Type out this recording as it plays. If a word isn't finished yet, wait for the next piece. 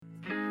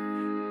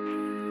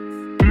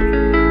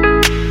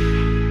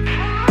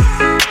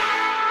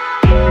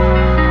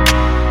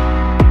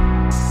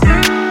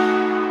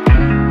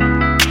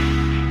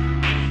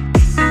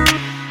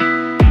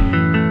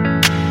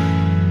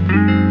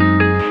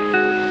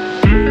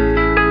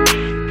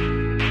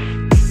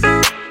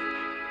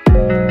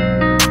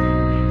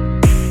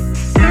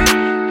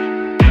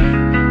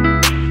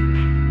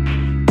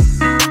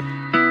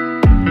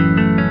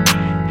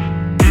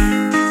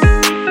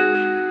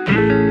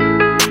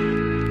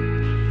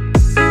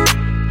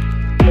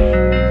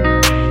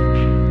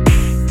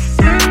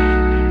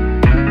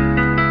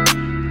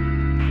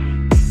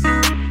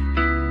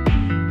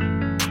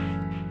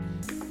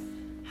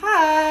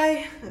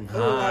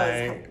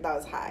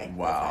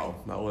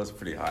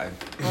Hi.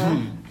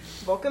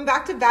 Welcome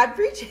back to Bad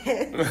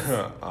Breaches.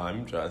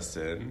 I'm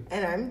Justin.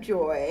 And I'm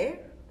Joy.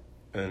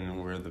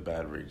 And we're the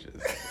Bad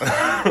Breaches.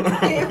 I'm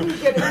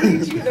gonna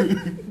need you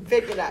to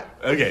pick it up.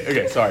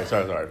 Okay.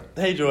 Sorry.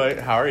 Hey,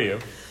 Joy. How are you?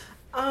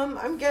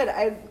 I'm good.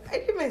 I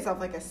give myself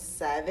like a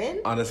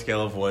 7. On a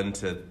scale of 1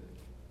 to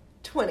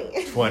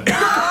 20. 20. No,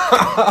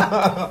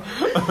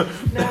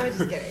 I'm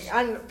just kidding.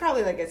 On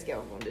probably like a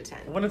scale of 1 to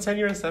 10. 1 to 10,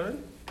 you're a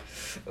 7?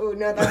 Oh,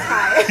 no, that's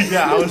high.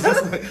 Yeah, I was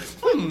just like,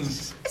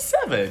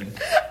 7.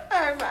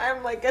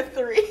 I'm like a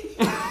 3.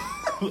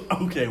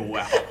 Okay,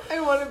 wow.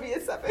 I want to be a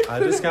 7. I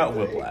just got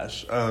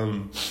whiplash.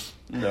 No,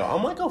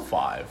 I'm like a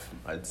 5,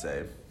 I'd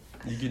say.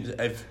 You can,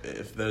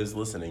 if those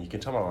listening, you can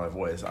tell by my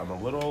voice, I'm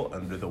a little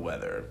under the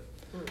weather.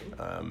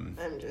 I'm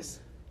just.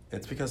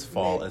 It's because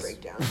fall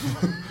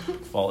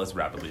is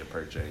rapidly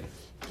approaching.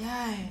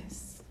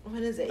 Yes.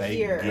 What is it Thank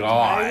here?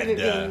 God.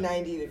 It's being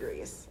 90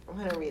 degrees.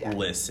 When are we done?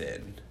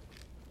 Listen.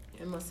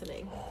 I'm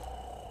listening.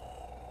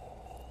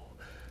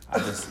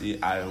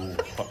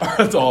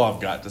 That's all I've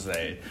got to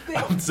say.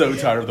 I'm so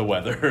tired of the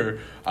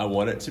weather. I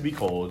want it to be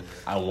cold.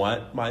 I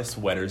want my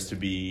sweaters to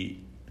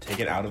be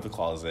taken out of the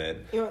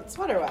closet. You want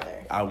sweater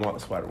weather? I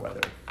want sweater weather.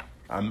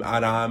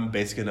 I'm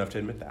basic enough to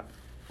admit that.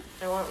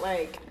 I want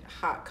like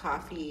hot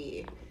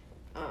coffee,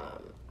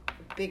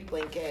 big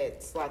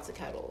blankets, lots of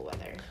cuddle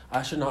weather.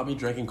 I should not be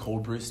drinking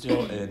cold brew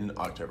still in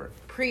October.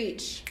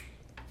 Preach.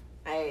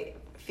 I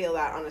feel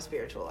that on a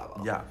spiritual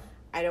level. Yeah.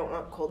 I don't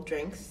want cold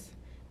drinks.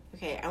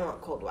 Okay, I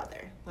want cold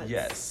weather.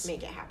 Let's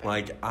make it happen.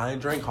 Like, I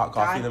drink hot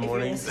coffee in the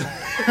mornings.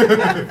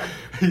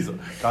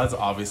 God's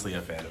obviously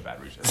a fan of Bad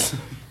Breaches.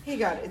 Hey,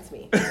 God, it's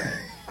me.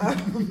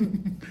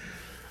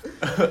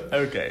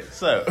 Okay,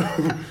 so.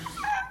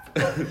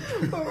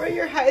 What were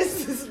your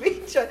highs this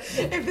week?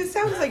 If this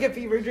sounds like a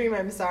fever dream,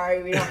 I'm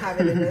sorry. We don't have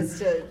it in us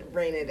to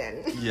rein it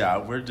in. Yeah,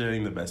 we're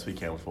doing the best we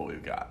can with what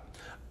we've got.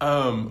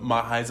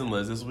 My highs and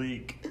lows this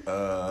week.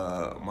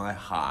 My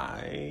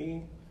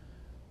high.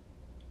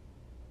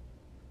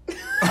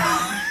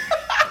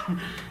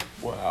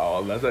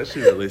 Wow, that's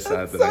actually really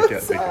sad that I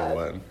can't think of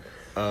one.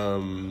 Oh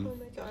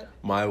my God.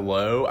 My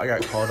low, I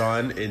got called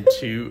on in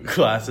 2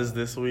 classes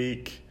this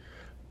week,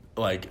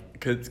 like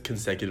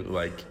consecutive,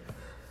 like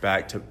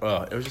back to.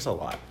 It was just a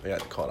lot. I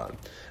got called on,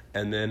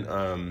 and then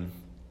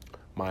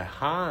my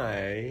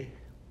high.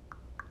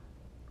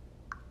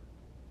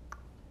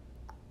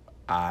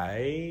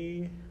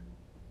 I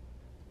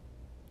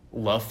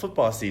love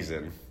football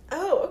season.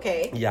 Oh,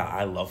 okay. Yeah,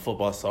 I love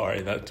football.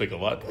 Sorry, that took a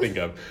lot to think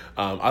of.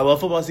 I love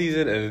football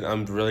season, and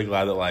I'm really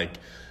glad that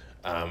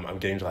I'm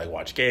getting to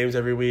watch games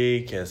every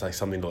week, and it's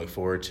something to look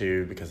forward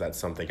to, because that's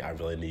something I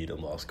really need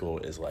in law school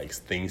is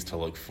things to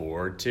look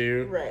forward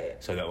to. Right.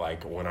 So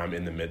that when I'm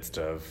in the midst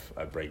of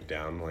a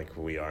breakdown like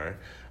we are,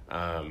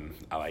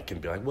 I can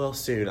be well,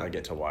 soon I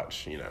get to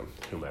watch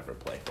whomever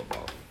play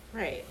football.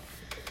 Right.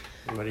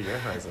 What are your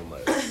highs and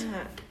lows?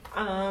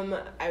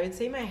 I would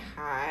say my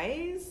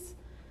highs.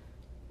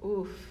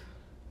 Oof.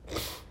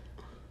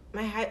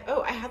 I had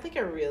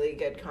a really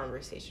good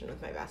conversation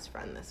with my best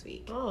friend this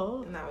week.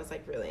 Oh. And that was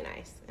really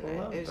nice. And I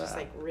love it was that.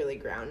 just really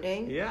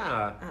grounding.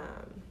 Yeah.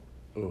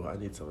 Ooh, I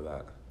need some of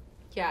that.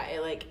 Yeah,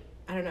 it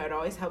I don't know, it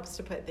always helps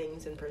to put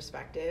things in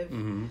perspective.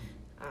 Mm-hmm.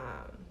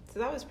 So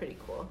that was pretty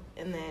cool.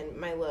 And then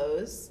my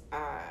lows,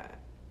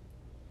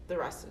 the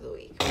rest of the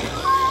week.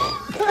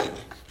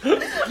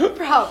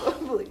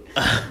 Probably.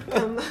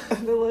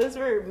 The lows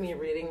were me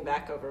reading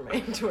back over my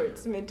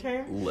towards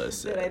midterm.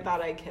 Listen. That I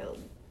thought I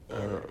killed. And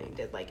I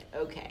did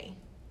okay.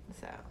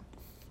 So.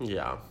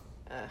 Yeah.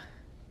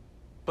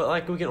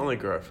 But we can only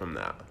grow from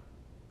that.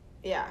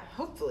 Yeah,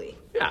 hopefully.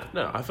 Yeah,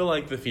 no, I feel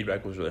like the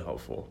feedback was really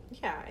helpful.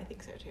 Yeah, I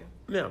think so too.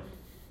 Yeah.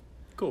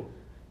 Cool.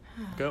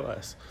 Go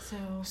us.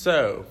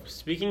 So,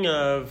 speaking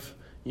of,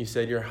 you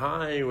said your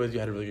high was you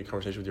had a really good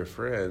conversation with your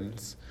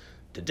friends.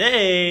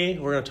 Today,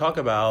 we're going to talk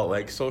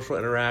about social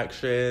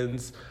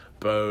interactions,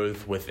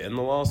 both within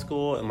the law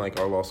school and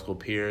our law school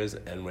peers,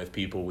 and with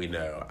people we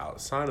know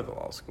outside of the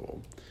law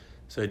school.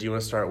 So do you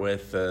want to start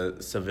with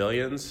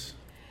civilians?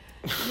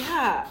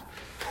 Yeah.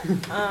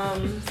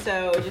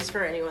 So just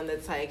for anyone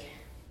that's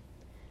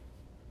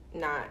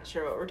not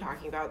sure what we're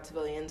talking about,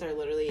 civilians are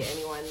literally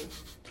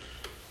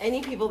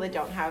any people that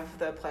don't have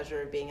the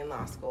pleasure of being in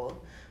law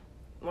school,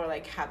 more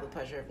have the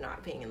pleasure of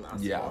not being in law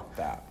school. Yeah,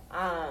 that.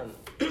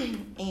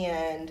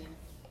 And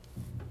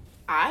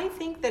I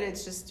think that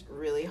it's just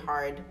really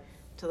hard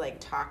to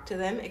talk to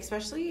them,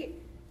 especially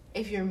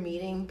if you're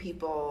meeting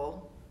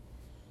people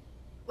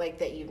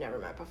that you've never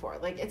met before.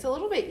 It's a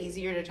little bit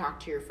easier to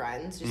talk to your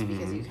friends just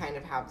because you kind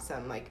of have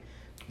some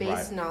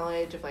base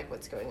knowledge of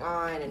what's going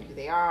on and who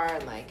they are,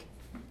 and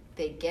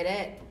they get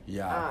it.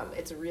 Yeah.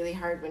 It's really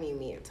hard when you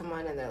meet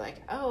someone and they're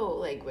oh,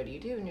 what do you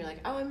do? And you're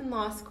oh, I'm in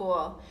law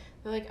school.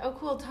 They're oh,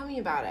 cool, tell me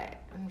about it.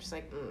 I'm just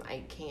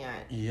I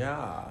can't.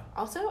 Yeah.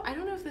 Also, I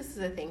don't know if this is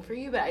a thing for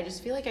you, but I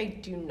just feel I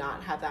do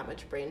not have that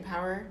much brain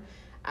power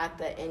at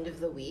the end of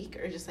the week,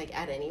 or just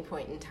at any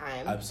point in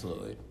time.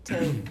 Absolutely.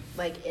 To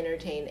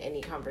entertain any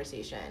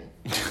conversation.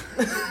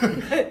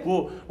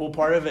 Well,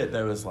 part of it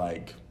though is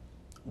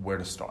where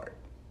to start.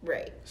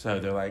 Right. So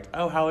they're like,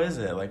 oh, how is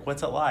it? Like,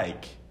 what's it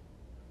like?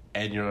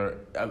 And you're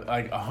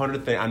like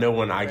 100 things. I know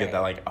when I get that,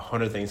 like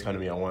 100 things come to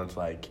me at once.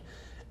 Like,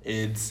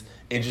 it's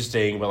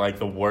interesting, but like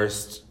the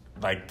worst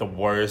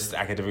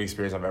academic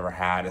experience I've ever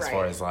had as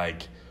far as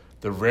like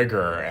the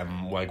rigor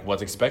and like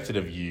what's expected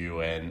of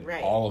you and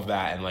all of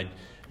that. And like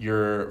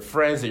your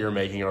friends that you're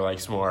making are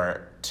like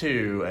smart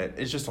too. And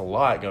it's just a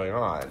lot going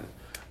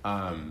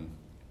on.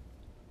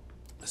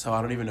 So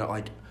I don't even know.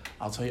 Like,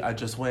 I'll tell you, I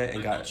just went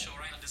and got. I'm not sure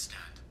I understand.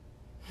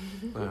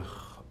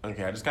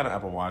 Okay, I just got an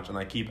Apple Watch and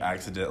I keep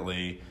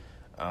accidentally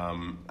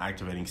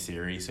activating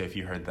Siri. So if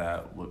you heard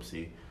that,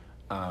 whoopsie.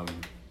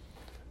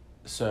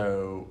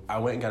 So I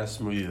went and got a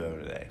smoothie the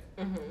other day,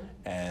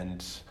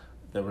 and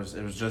it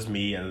was just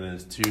me and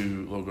there's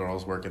 2 little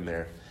girls working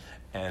there,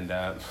 and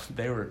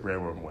they were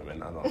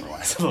women. I don't know why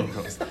I said little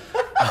girls.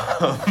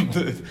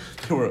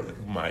 They were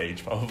my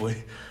age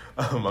probably.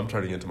 I'm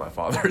turning into my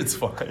father. It's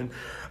fine.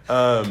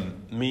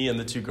 Me and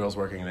the 2 girls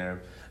working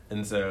there,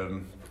 and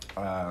so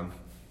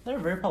they were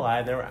very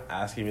polite. They were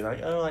asking me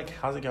like, "Oh, like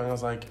how's it going?" I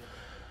was like,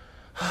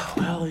 oh,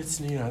 "Well,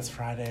 it's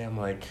Friday. I'm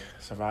like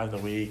survived the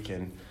week,"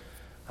 and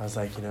I was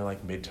like,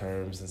 like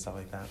midterms and stuff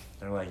like that.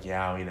 They're like,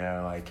 "Yeah,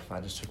 like I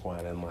just took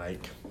one in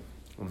like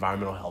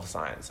environmental health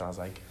science." And I was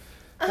like,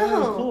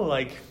 "Oh, cool!"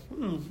 Like,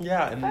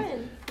 yeah. And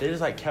fun. They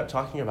just like kept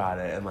talking about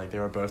it, and like they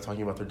were both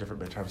talking about their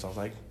different midterms. So I was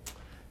like,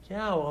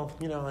 "Yeah, well,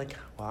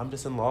 I'm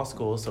just in law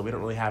school, so we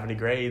don't really have any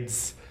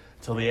grades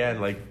till the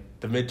end. Like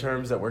the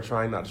midterms that we're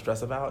trying not to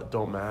stress about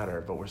don't matter,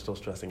 but we're still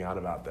stressing out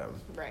about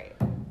them." Right.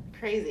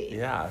 Crazy.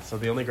 Yeah. So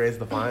the only grade's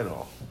the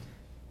final.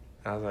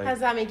 I was like, how does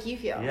that make you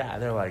feel? Yeah.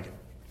 They're like,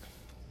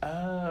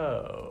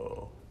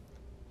 oh.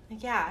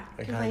 Yeah.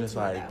 I kind of just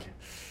like,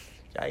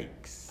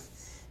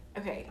 yikes.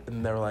 Okay.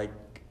 And they were like,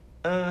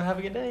 have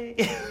a good day.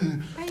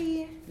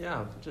 Bye.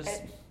 Yeah.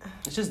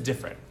 It's just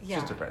different. It's yeah.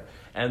 just different.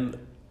 And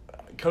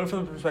coming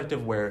from the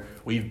perspective where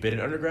we've been in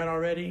undergrad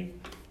already,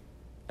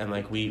 and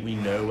like we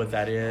know what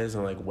that is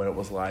and like what it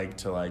was like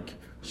to like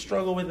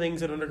struggle with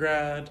things in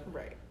undergrad.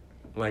 Right.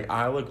 Like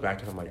I look back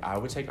and I'm like, I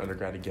would take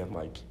undergrad again,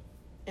 like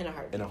in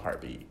a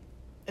heartbeat.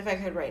 If I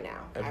could right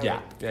now.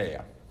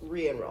 Yeah.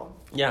 Re-enroll.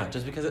 Yeah,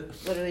 just because it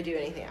literally do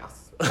anything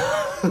else.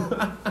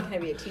 Can I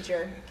be a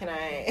teacher? Can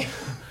I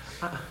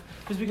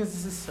just because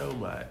this is so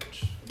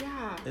much.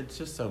 Yeah. It's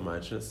just so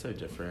much and it's so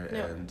different.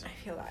 No, and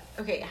I feel that.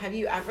 Okay, have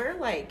you ever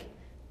like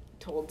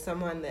told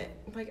someone that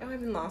like, oh,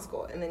 I'm in law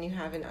school, and then you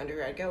have an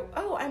undergrad go,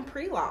 oh, I'm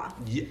pre-law.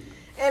 Yeah.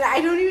 And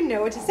I don't even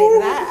know what to say to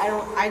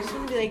that. I just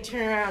want to be like,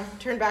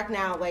 turn back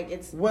now. Like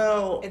it's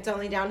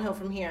only downhill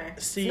from here.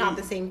 See, it's not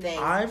the same thing.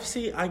 I've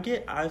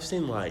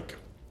seen like,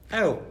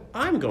 oh,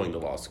 I'm going to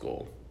law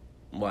school,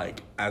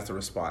 like as the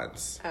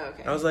response. Oh,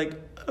 okay. I was like,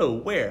 oh,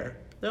 where?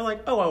 They're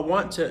like, oh, I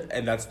want to,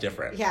 and that's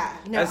different. Yeah.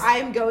 No, I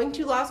am going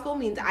to law school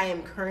means I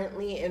am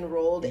currently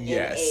enrolled in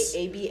a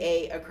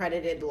ABA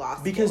accredited law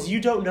school. Because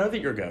you don't know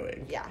that you're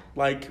going. Yeah.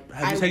 Like,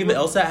 have you taken the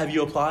LSAT? Have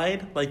you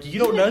applied? Like, you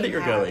don't know that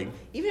you're going.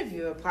 Even if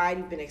you applied,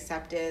 you've been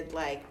accepted.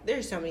 Like,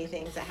 there's so many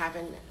things that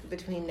happen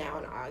between now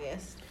and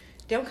August.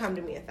 Don't come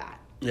to me with that.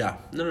 Yeah.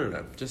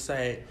 No. Just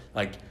say,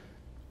 like,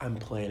 I'm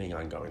planning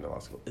on going to law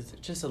school. It's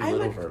just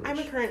little verbiage. I'm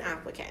a current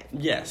applicant.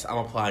 Yes, I'm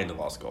applying to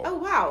law school. Oh,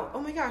 wow. Oh,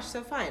 my gosh,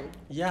 so fun.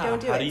 Yeah,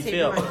 don't do how it. do you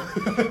feel?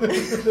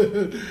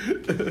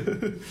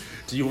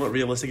 Do you want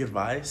realistic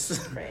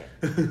advice? Right.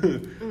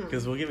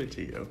 Because we'll give it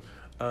to you.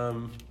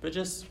 But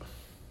just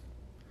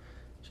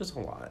a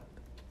lot.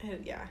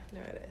 Yeah,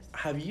 no, it is.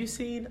 Have you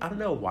seen, I don't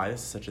know why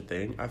this is such a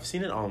thing. I've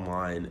seen it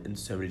online in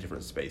so many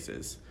different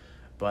spaces.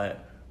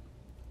 But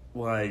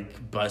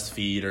like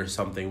BuzzFeed or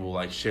something will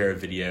like share a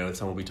video and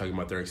someone will be talking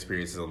about their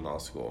experiences in law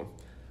school.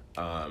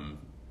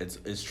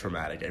 It's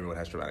traumatic. Everyone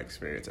has traumatic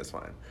experience. That's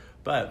fine.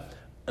 But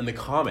in the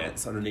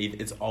comments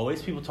underneath, it's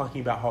always people talking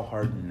about how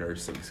hard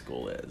nursing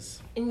school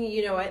is. And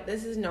you know what?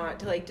 This is not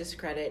to like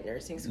discredit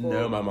nursing school.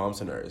 No, my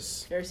mom's a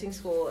nurse. Nursing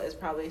school is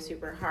probably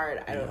super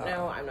hard. I don't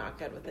know. I'm not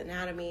good with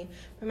anatomy.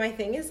 But my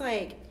thing is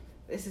like,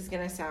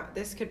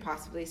 this could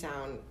possibly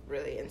sound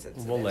really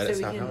insensitive. We'll let it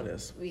sound how it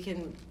is. We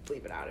can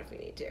bleep it out if we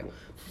need to.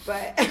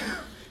 But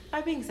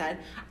that being said,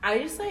 I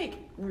just like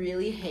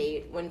really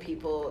hate when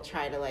people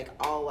try to like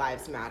all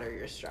lives matter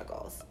your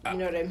struggles. You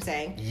know what I'm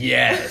saying?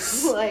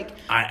 Yes. Like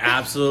I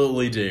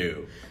absolutely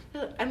do.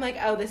 I'm like,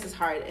 oh, this is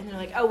hard. And they're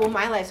like, oh, well,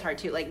 my life's hard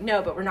too. Like,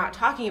 no, but we're not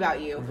talking about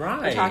you. Right.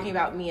 We're talking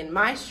about me and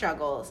my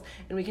struggles.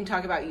 And we can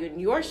talk about you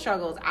and your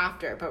struggles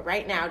after. But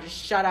right now, just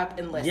shut up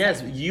and listen.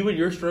 Yes, you and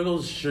your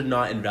struggles should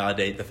not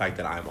invalidate the fact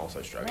that I'm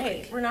also struggling.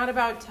 Right. We're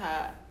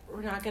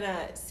not going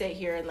to sit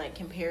here and like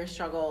compare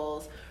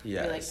struggles.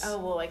 Yes. Be like, oh,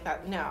 well, like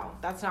that. No,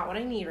 that's not what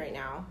I need right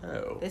now.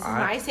 No. This is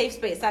my safe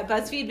space. That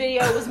BuzzFeed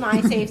video was my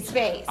safe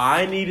space.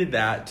 I needed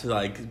that to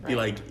like be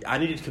like, I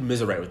needed to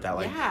commiserate with that.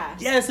 Like,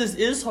 yes. Yes, this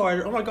is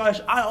hard. Oh my gosh,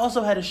 I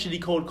also had a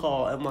shitty cold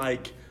call and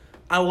like,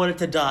 I wanted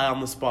to die on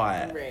the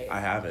spot. Right.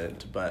 I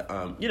haven't, but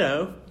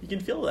you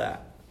can feel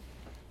that.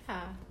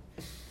 Yeah.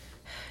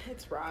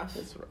 It's rough.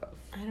 It's rough.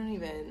 I don't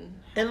even.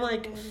 And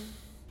like,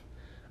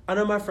 I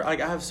know my friend,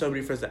 like, I have so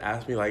many friends that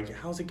ask me, like,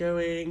 how's it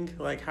going?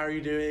 Like, how are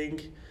you doing?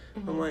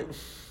 Mm-hmm. I'm like,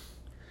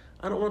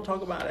 I don't want to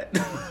talk about it.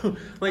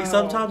 Like,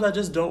 sometimes I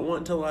just don't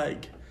want to,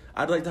 like,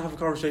 I'd like to have a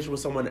conversation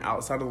with someone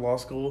outside of law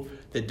school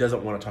that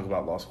doesn't want to talk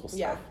about law school stuff.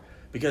 Yeah.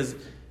 Because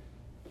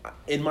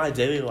in my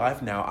daily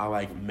life now, I,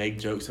 like, make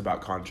jokes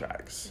about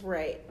contracts.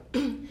 Right.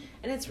 And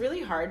it's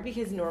really hard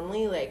because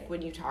normally, like,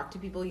 when you talk to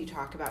people, you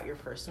talk about your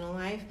personal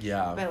life.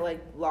 Yeah. But,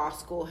 like, law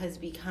school has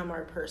become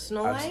our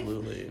personal life.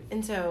 Absolutely.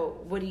 And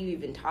so, what do you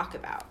even talk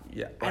about?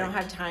 Yeah. I don't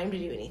have time to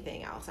do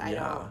anything else. I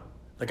don't.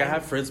 Like, I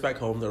have friends back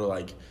home that are,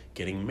 like,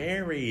 getting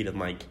married and,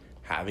 like,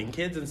 having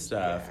kids and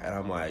stuff. Yeah. And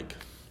I'm like,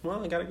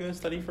 well, I gotta go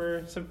study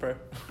for Civ-Pro.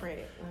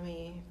 Right. Let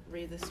me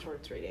read this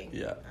torts reading.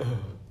 Yeah.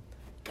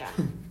 Yeah.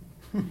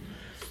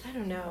 I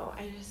don't know.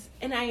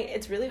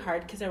 It's really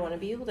hard because I want to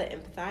be able to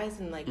empathize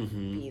and, like,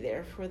 be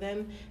there for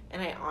them.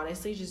 And I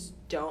honestly just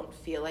don't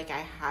feel like I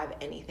have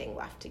anything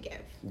left to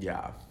give.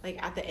 Yeah.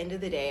 Like, at the end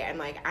of the day, I'm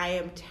like, I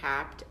am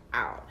tapped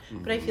out.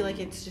 But I feel like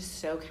it's just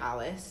so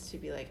callous to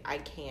be like, I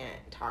can't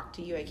talk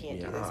to you. I can't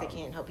do this. I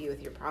can't help you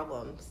with your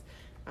problems.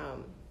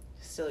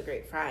 Still a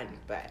great friend,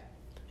 but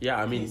Yeah,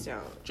 I mean, please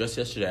don't. just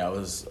yesterday I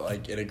was,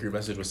 like, in a group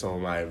message with some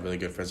of my really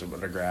good friends from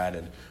undergrad,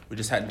 and we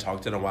just hadn't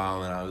talked in a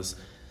while, and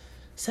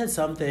said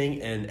something,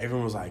 and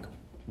everyone was like,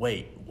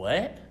 wait,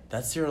 what?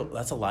 That's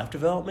a life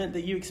development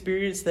that you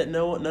experienced that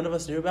none of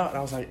us knew about? And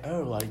I was like,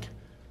 oh, like,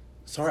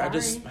 sorry. I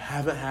just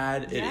haven't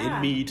had it in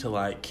me to,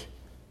 like,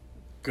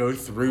 go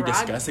through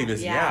discussing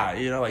this. Yeah,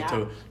 you know, like,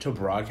 to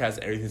broadcast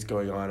everything that's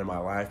going on in my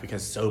life,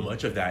 because so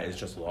much of that is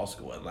just law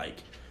school, and,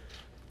 like,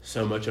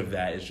 so much of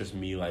that is just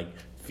me, like,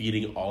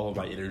 feeding all of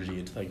my energy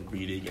into, like,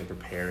 reading and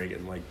preparing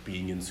and, like,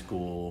 being in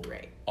school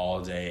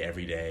all day,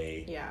 every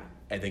day. Yeah.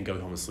 And then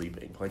going home and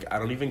sleeping. Like, I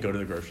don't even go to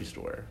the grocery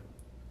store.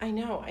 I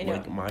know.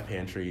 Like, my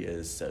pantry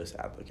is so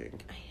sad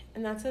looking.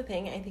 And that's the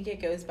thing. I think it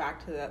goes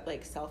back to that,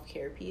 like,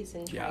 self-care piece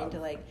and trying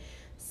to, like,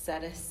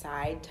 set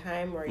aside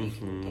time where you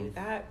can do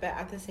that. But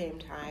at the same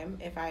time,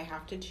 if I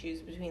have to choose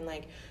between,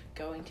 like,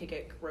 going to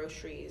get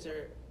groceries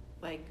or,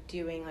 like,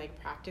 doing, like,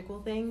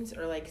 practical things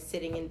or, like,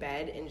 sitting in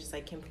bed and just,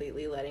 like,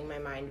 completely letting my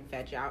mind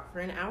veg out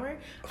for an hour,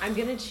 I'm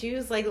gonna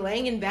choose, like,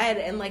 laying in bed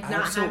and, like,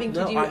 not having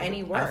to do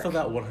any work. I feel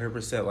that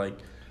 100%. Like,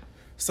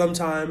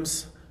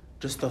 sometimes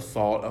just the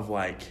thought of,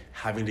 like,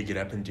 having to get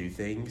up and do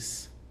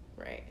things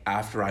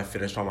after I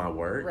finished all my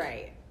work.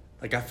 Right.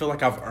 Like, I feel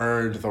like I've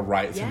earned the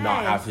right to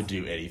not have to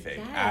do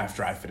anything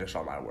after I finish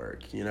all my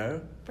work, you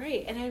know?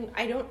 Right. And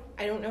I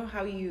don't know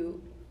how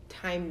you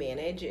time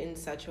manage in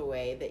such a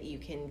way that you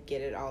can get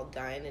it all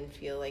done and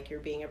feel like you're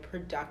being a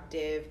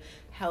productive,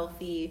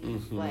 healthy,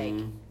 like,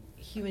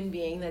 human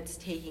being that's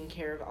taking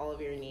care of all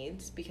of your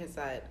needs, because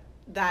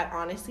that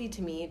honestly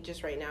to me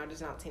just right now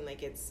does not seem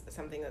like it's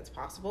something that's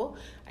possible.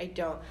 I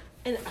don't.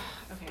 And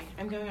okay,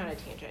 I'm going on a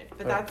tangent,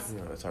 but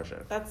that's our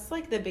show. That's,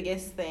 like, the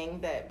biggest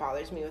thing that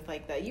bothers me with,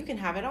 like, the you can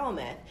have it all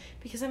myth,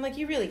 because I'm like,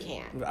 you really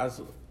can't.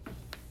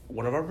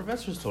 One of our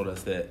professors told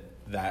us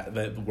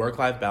that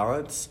work-life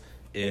balance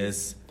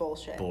is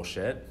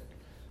bullshit.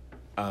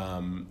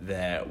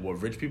 That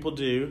what rich people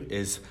do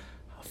is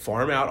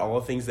farm out all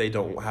the things they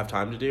don't have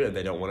time to do and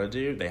they don't want to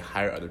do. They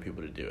hire other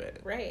people to do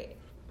it. Right.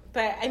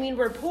 But, I mean,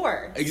 we're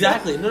poor.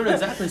 Exactly. No,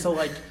 exactly. So,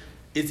 like,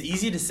 it's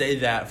easy to say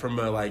that from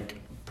a, like,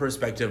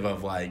 perspective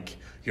of, like,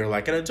 you're,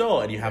 like, an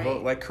adult and you have a,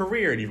 like,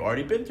 career and you've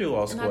already been through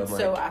law school. And that's like,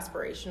 so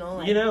aspirational.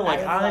 Like, you know, like,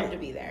 I would love to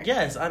be there.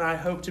 Yes, and I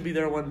hope to be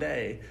there one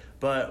day.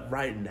 But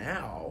right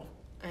now,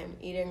 I'm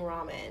eating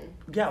ramen.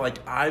 Yeah, like,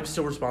 I'm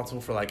still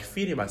responsible for, like,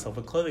 feeding myself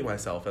and clothing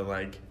myself and,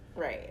 like...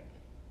 Right.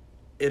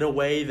 In a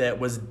way that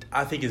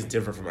I think is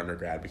different from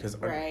undergrad, because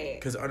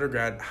because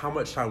undergrad, how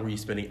much time were you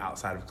spending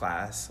outside of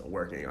class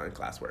working on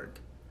classwork?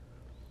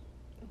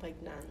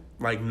 Like, none.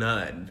 Like,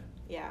 none.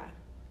 Yeah.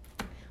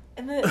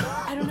 And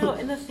I don't know,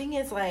 and the thing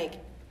is, like,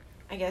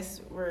 I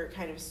guess we're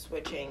kind of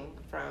switching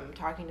from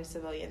talking to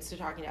civilians to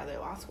talking to other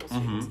law school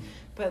students.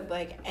 But,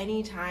 like,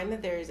 any time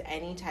that there's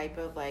any type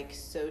of, like,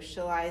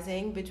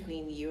 socializing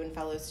between you and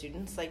fellow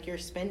students, like, you're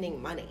spending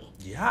money.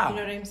 Yeah. You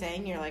know what I'm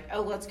saying? You're like,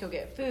 oh, let's go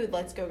get food.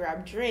 Let's go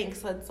grab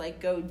drinks. Let's,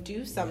 like, go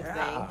do something.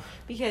 Yeah.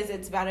 Because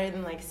it's better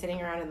than, like,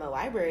 sitting around in the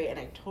library. And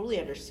I totally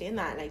understand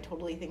that. And I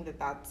totally think that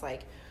that's,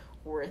 like,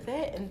 worth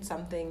it and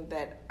something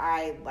that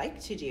I like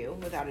to do,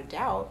 without a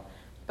doubt.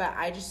 But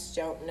I just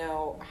don't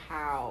know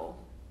how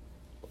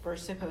we're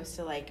supposed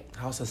to, like...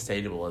 How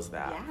sustainable is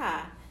that?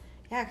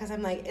 Yeah, because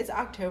I'm like, it's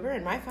October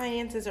and my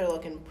finances are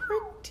looking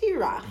pretty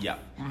rough. Yeah.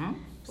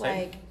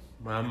 Like...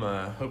 I'm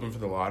hoping for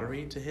the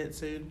lottery to hit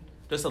soon.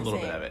 Just a little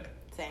bit of it.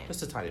 Same.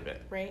 Just a tiny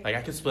bit. Right. Like,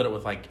 I could split it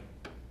with, like,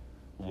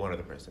 one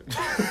other person.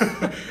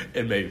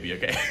 It may be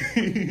okay.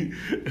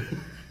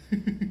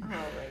 Oh,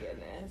 my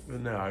goodness.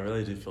 But no, I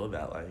really do feel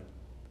that, like,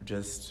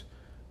 just...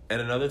 And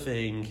another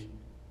thing,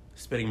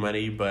 spending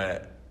money,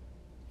 but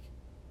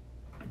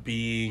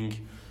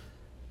being...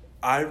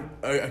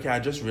 I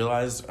just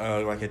realized,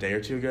 like, a day or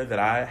two ago that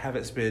I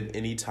haven't spent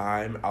any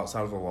time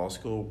outside of the law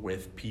school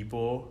with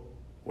people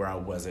where I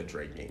wasn't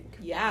drinking.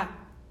 Yeah.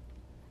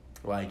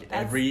 Like,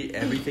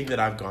 everything that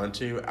I've gone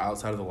to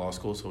outside of the law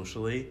school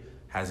socially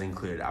has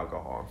included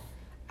alcohol.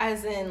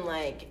 As in,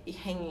 like,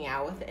 hanging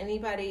out with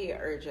anybody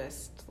or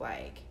just,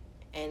 like,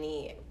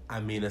 any... I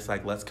mean, it's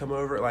like, let's come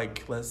over,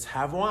 like, let's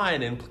have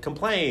wine and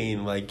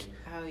complain, like...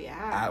 Oh,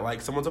 yeah. At,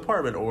 like, someone's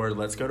apartment, or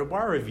let's go to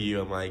bar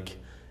review and, like,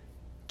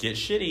 get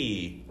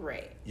shitty.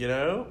 Right. You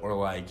know? Or,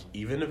 like,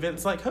 even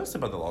events, like, hosted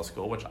by the law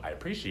school, which I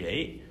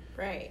appreciate.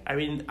 Right. I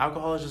mean,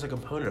 alcohol is just a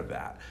component of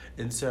that.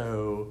 And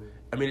so,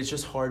 I mean, it's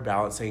just hard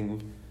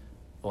balancing,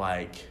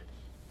 like...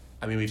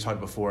 I mean, we've talked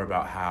before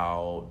about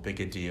how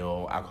big a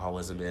deal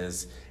alcoholism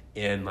is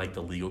in, like,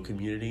 the legal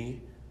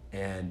community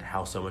and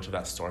how so much of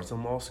that starts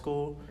in law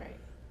school. Right.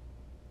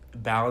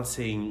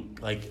 Balancing,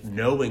 like,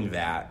 knowing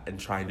that and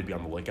trying to be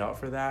on the lookout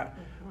for that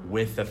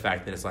with the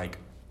fact that it's, like,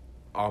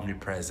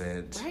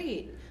 omnipresent.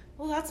 Right.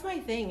 Well, that's my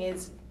thing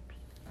is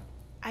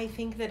I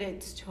think that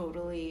it's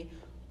totally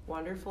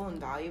wonderful and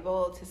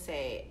valuable to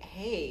say,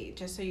 hey,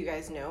 just so you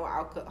guys know,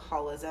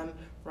 alcoholism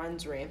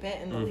runs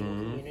rampant in the legal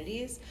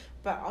communities,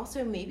 but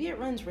also maybe it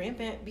runs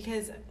rampant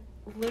because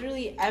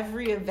literally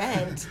every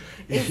event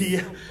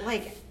is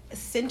like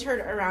centered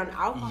around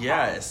alcohol.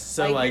 Yes.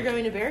 So like you're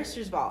going to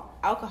barrister's ball,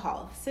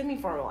 alcohol,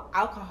 semi-formal,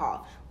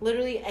 alcohol,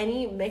 literally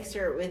any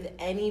mixer with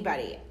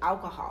anybody,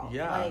 alcohol.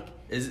 Yeah. Like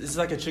it's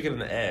like a chicken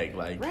and an egg.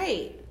 Like,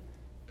 right.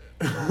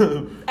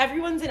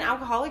 Everyone's an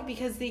alcoholic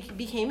because they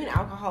became an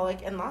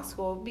alcoholic in law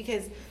school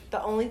because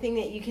the only thing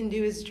that you can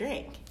do is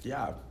drink.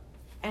 Yeah.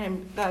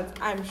 And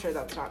I'm sure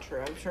that's not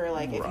true. I'm sure,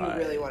 like, if you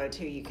really wanted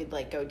to, you could,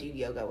 like, go do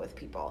yoga with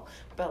people.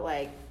 But,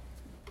 like,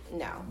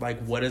 no. Like,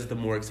 what is the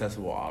more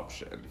accessible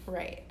option?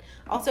 Right.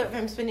 Also, if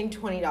I'm spending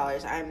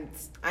 $20,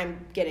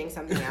 I'm getting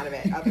something out of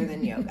it other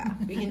than yoga.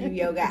 We can do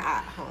yoga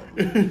at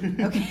home.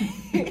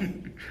 Okay?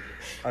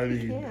 I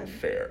mean,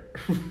 fair.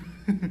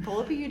 Pull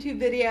up a YouTube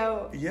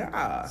video.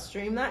 Yeah.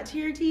 Stream that to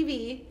your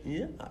TV.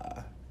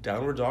 Yeah.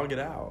 Downward dog it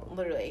out.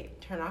 Literally,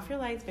 turn off your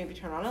lights, maybe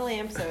turn on a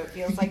lamp so it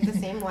feels like the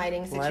same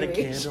lighting situation. Light a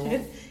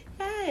candle.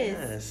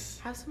 Yes.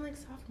 Have some, like,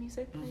 soft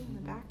music playing in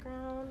the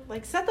background.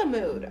 Like, set the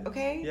mood,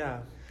 okay? Yeah.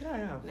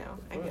 Yeah. No,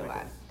 I feel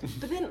that.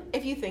 But then,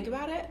 if you think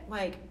about it,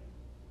 like,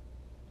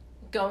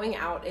 going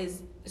out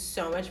is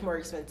so much more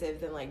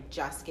expensive than, like,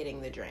 just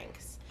getting the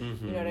drinks.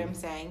 Mm-hmm. You know what I'm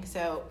saying?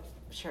 So,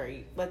 sure,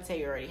 let's say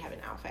you already have an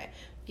outfit.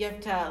 You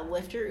have to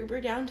lift your Uber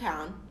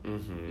downtown.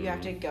 Mm-hmm. You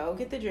have to go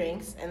get the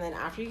drinks. And then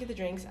after you get the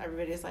drinks,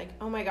 everybody's like,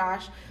 oh my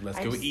gosh. Let's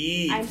go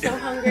eat. I'm so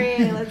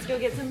hungry. Let's go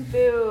get some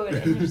food.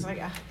 And you're just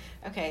like,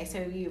 okay, so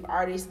you've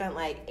already spent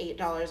like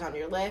 $8 on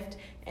your Lyft.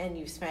 And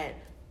you've spent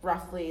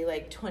roughly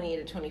like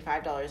 $20 to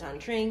 $25 on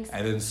drinks.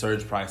 And then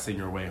surge pricing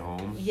your way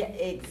home. Yeah,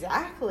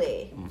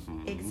 exactly.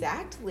 Mm-hmm.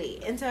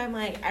 Exactly. And so I'm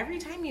like, every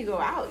time you go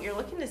out, you're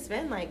looking to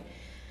spend like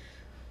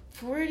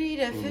 $40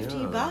 to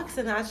 $50,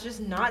 and that's just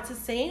not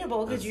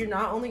sustainable because you're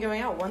not only going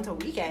out once a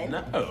weekend.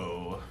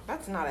 No.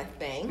 That's not a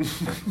thing.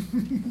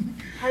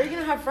 How are you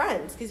going to have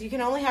friends? Because you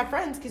can only have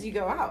friends because you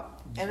go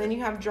out. And then you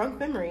have drunk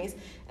memories,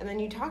 and then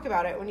you talk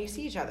about it when you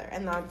see each other.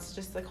 And that's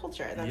just the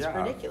culture, and that's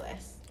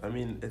ridiculous. I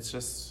mean, it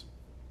is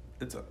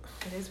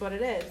what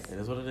it is. It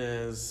is what it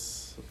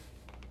is.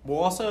 Well,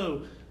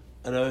 also,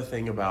 another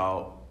thing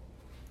about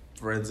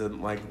friends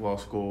in, like, law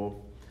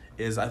school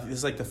is I think this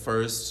is, like,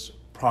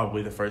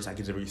 probably the first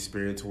academic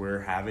experience we're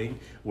having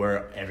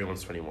where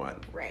everyone's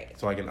 21. Right.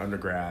 So, like, an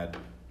undergrad,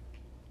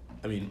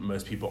 I mean,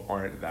 most people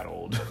aren't that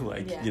old.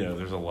 You know,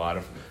 there's a lot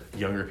of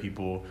younger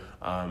people.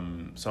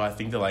 So I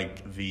think that,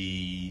 like,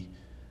 the,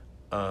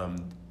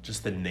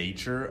 just the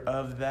nature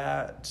of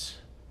that.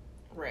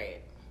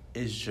 Right.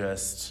 Is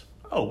just,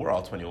 oh, we're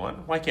all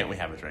 21. Why can't we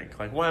have a drink?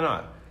 Like, why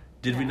not?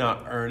 Did we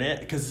not earn it?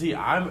 Because, see,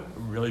 I'm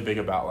really big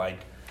about, like,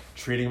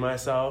 treating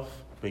myself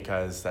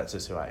because that's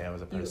just who I am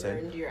as a person.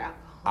 You earned your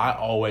alcohol. I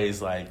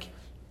always, like,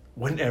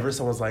 whenever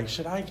someone's like,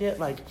 should I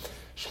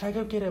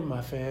go get a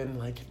muffin?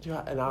 Like,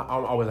 and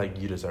I'm always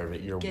like, you deserve it.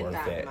 You're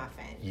worth it.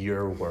 Muffin.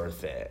 You're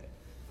worth it.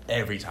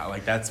 Every time.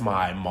 Like, that's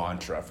my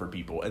mantra for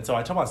people. And so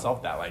I tell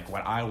myself that, like,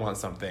 when I want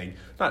something,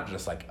 not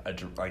just, like,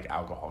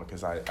 alcohol,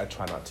 because I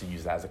try not to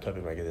use that as a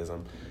coping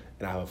mechanism.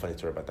 And I have a funny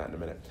story about that in a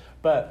minute.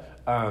 But,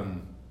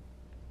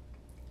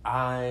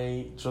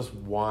 I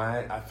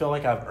feel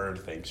like I've earned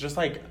things. Just,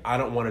 like, I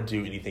don't want to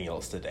do anything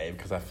else today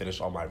because I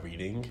finished all my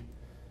reading.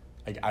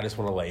 Like, I just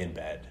want to lay in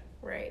bed.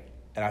 Right.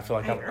 And I feel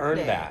like I've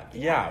earned that.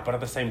 Yeah. But at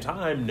the same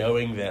time,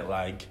 knowing that,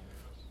 like,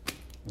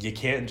 you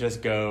can't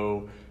just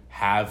go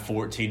have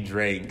 14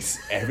 drinks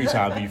every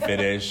time you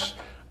finish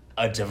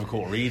a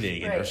difficult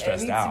reading and you're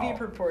stressed out. It needs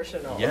to be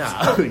proportional.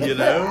 Yeah, you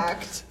know?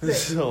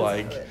 So,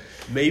 like,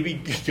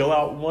 maybe go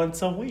out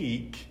once a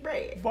week.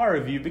 Right. Bar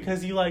review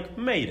because you, like,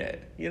 made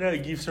it. You know,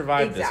 you've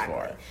survived this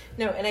far.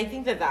 No, and I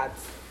think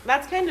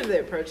that's kind of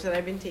the approach that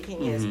I've been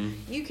taking is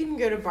you can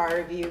go to bar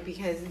review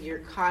because you're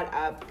caught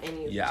up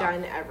and you've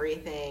done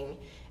everything,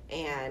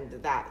 and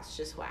that's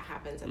just what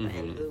happens at the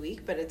end of the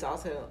week. But it's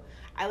also,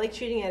 I like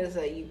treating it as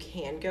you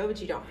can go, but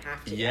you don't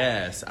have to.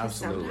 Yes,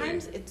 absolutely.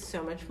 Sometimes it's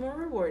so much more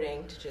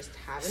rewarding to just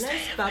have a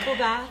nice bubble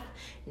bath,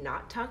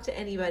 not talk to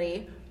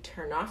anybody,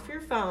 turn off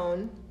your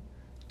phone,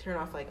 turn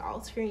off like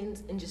all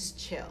screens and just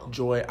chill.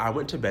 Joy, I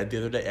went to bed the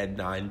other day at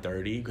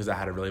 9:30 because I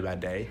had a really bad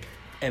day,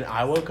 and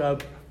I woke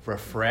up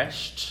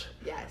refreshed.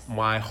 Yes.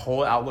 My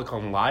whole outlook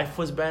on life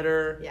was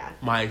better. Yeah.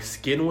 My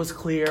skin was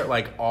clear,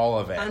 like all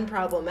of it.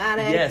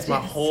 Unproblematic. Yes, my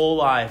whole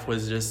life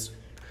was just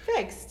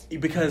fixed.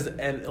 because,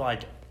 and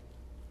like,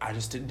 I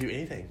just didn't do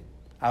anything.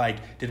 I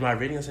like did my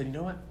reading. I said, you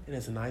know what? It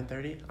is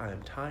 9:30. I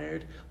am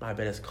tired. My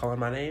bed is calling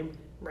my name.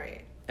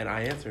 Right. And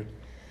I answered.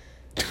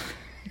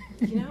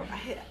 You know,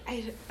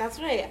 I that's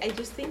what I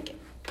just think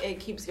it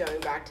keeps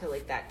going back to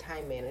like that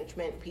time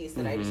management piece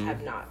that I just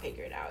have not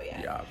figured out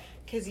yet. Yeah.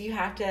 Because you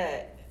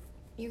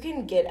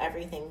can get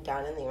everything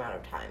done in the amount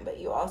of time, but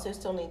you also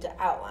still need to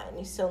outline.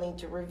 You still need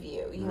to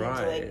review. You need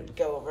to like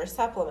go over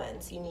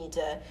supplements. You need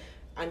to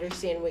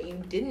understand what you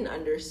didn't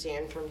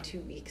understand from 2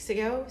 weeks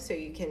ago, so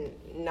you can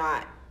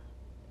not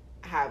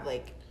have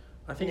like.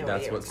 I think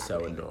that's what's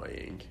so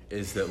annoying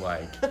is that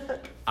like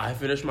I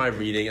finished my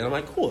reading and I'm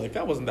like, cool, like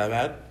that wasn't that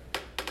bad.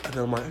 And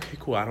then I'm like, okay,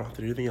 cool, I don't have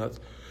to do anything else.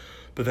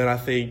 But then I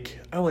think,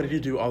 oh, I need to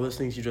do all those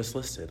things you just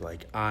listed.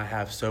 Like, I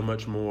have so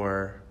much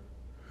more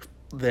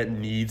that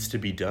needs to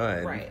be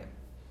done. Right.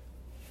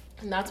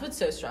 And that's what's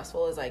so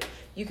stressful is, like,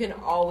 you can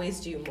always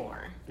do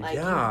more. Like,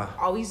 yeah.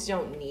 You always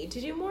don't need to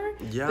do more.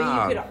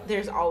 Yeah. But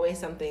there's always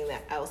something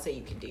else that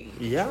you could do.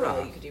 You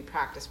could do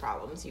practice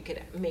problems. You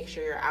could make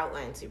sure your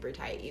outline's super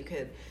tight. You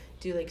could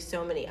do, like,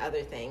 so many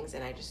other things,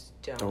 and I just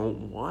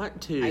don't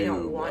want to. I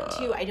don't want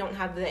to. I don't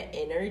have the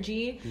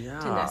energy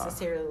to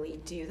necessarily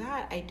do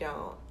that. I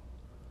don't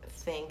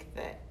think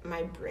that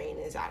my brain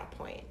is at a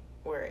point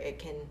where it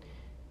can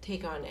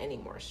take on any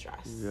more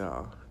stress.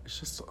 Yeah. It's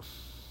just...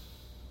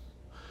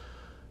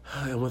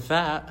 And with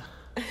that...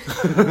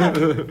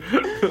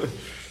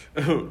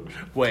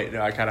 Wait,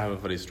 no, I kind of have a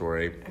funny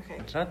story. Okay.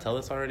 Did I tell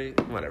this already?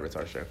 Whatever, it's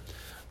our show.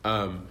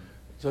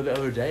 So the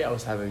other day, I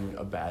was having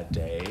a bad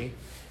day,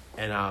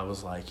 and I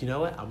was like, you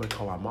know what? I'm going to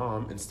call my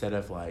mom instead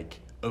of, like,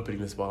 opening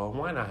this bottle of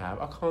wine I have.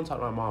 I'll call and talk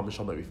to my mom, and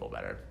she'll make me feel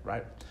better,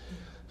 right?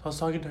 So I was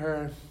talking to her,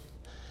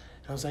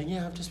 and I was like,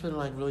 yeah, I've just been,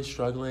 like, really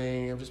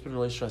struggling. I've just been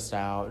really stressed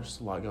out. There's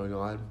just a lot going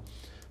on.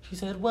 She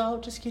said, well,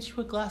 just get you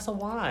a glass of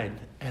wine.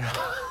 And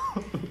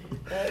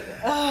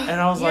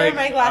I was like,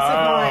 my glass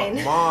of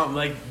wine. Mom,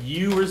 like,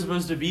 you were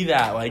supposed to be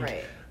that. Like,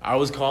 right. I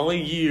was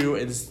calling you,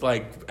 and it's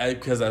like,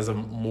 because as a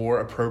more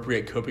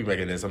appropriate coping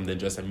mechanism than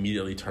just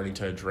immediately turning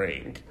to a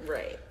drink.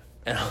 Right.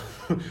 And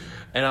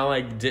I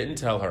like, didn't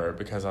tell her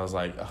because I was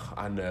like,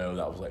 I know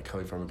that was, like,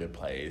 coming from a good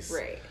place.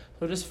 Right.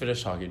 So I just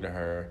finished talking to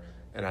her,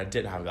 and I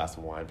didn't have a glass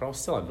of wine, but I was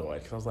still annoyed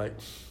because I was like,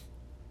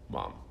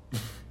 Mom,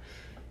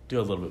 do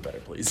a little bit better,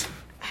 please.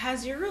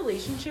 Has your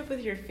relationship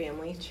with your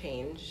family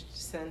changed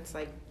since,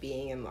 like,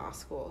 being in law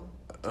school?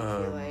 Do you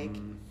feel like?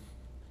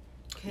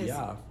 Because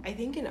yeah. I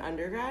think in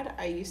undergrad,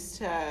 I used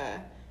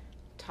to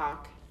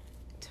talk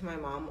to my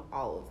mom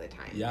all of the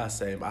time. Yeah,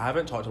 same. I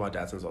haven't talked to my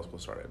dad since law school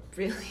started.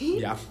 Really?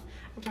 Yeah.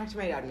 I've talked to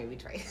my dad maybe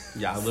twice.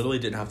 Yeah, I literally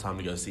didn't have time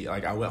to go see.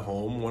 Like, I went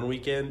home one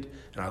weekend,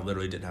 and I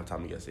literally didn't have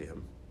time to go see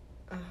him.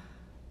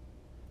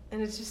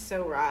 And it's just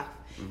so rough.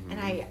 Mm-hmm. And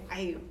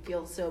I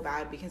feel so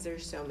bad because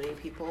there's so many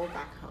people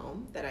back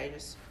home that I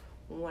just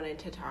wanted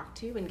to talk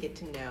to and get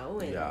to know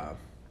and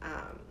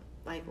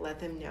like let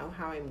them know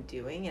how I'm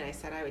doing. And I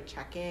said I would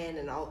check in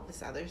and all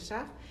this other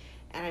stuff.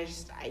 And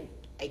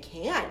I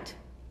can't.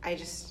 I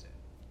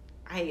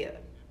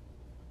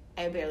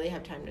barely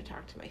have time to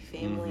talk to my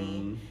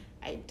family. Mm-hmm.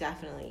 I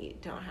definitely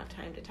don't have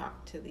time to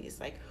talk to these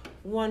like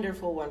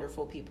wonderful,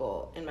 wonderful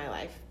people in my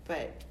life,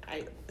 but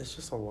it's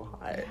just a lot.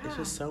 Yeah. It's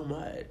just so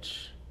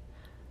much.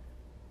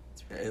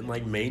 Really and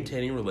like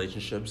maintaining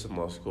relationships in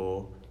law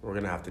school, we're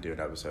gonna have to do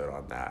an episode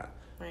on that.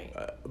 Right.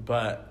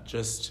 But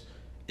just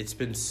it's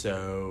been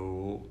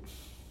so.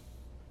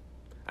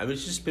 I mean,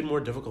 it's just been more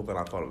difficult than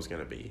I thought it was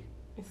gonna be.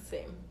 It's the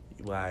same.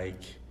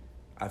 Like,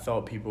 I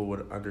thought people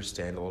would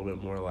understand a little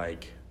bit more.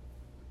 Like,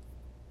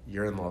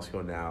 you're in law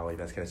school now, like,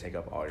 that's going to take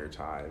up all your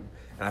time.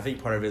 And I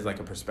think part of it is, like,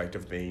 a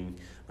perspective thing,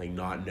 like,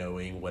 not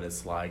knowing what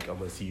it's like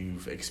unless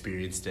you've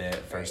experienced it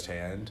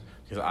firsthand.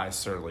 Because I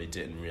certainly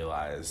didn't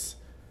realize,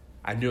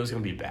 I knew it was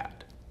going to be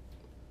bad.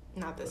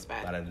 Not this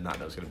bad. But I did not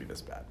know it was going to be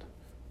this bad.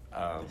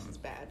 This is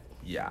bad.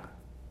 Yeah.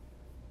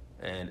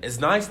 And it's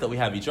nice that we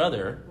have each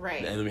other.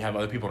 Right. And that we have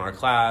other people in our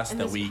class and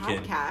that we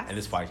can, and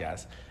this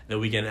podcast, that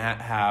we can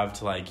have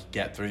to, like,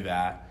 get through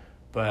that.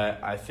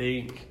 But I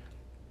think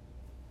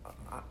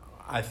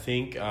I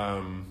think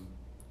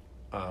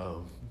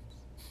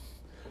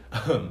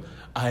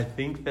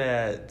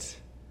that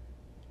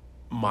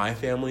my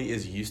family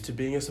is used to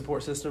being a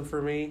support system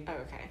for me. Oh,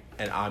 okay.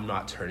 And I'm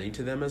not turning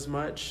to them as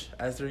much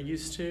as they're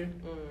used to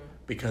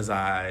because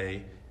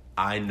I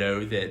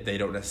know that they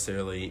don't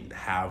necessarily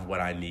have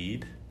what I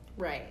need.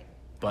 Right.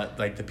 But,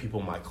 like, the people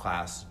in my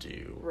class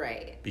do.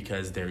 Right.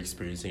 Because they're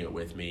experiencing it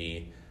with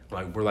me.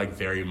 Like, we're, like,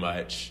 very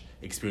much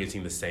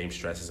experiencing the same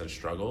stresses and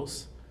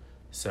struggles.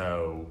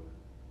 So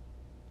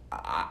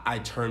I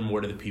turn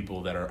more to the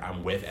people that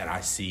I'm with and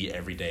I see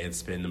every day and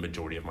spend the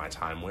majority of my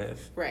time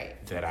with.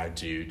 Right. That I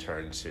do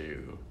turn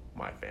to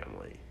my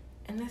family.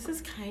 And this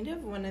is kind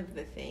of one of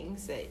the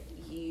things that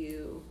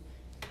you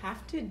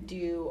have to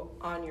do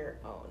on your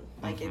own.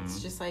 Like,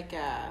 it's just like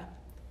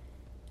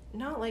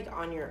not like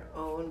on your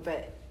own,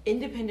 but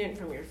independent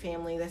from your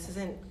family. This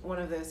isn't one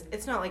of those,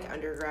 it's not like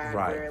undergrad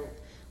where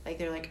like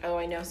they're like, oh,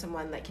 I know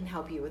someone that can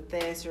help you with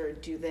this or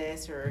do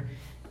this, or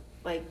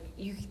like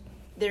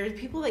there's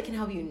people that can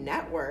help you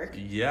network.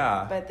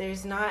 Yeah. But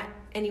there's not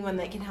anyone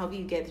that can help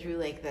you get through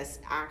like this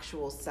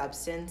actual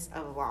substance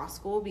of law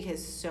school,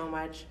 because so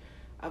much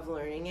of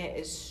learning it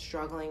is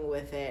struggling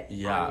with it.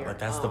 Yeah, on your like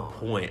that's own. the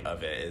point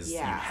of it, is you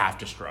have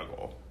to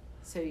struggle.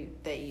 So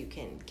that you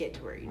can get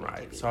to where you need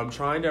to be. So I'm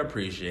trying to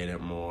appreciate it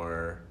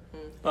more,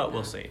 but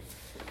we'll see.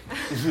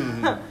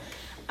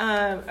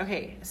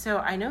 Okay, so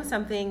I know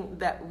something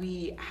that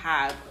we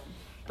have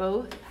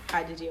both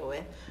had to deal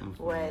with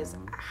was,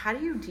 how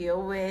do you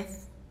deal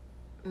with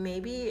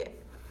maybe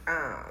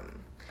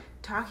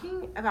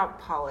talking about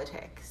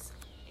politics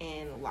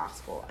in law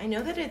school? I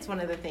know that it's one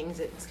of the things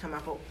that's come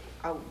up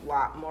a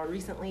lot more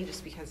recently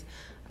just because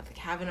of the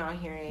Kavanaugh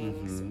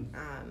hearings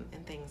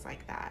and things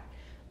like that.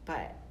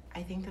 But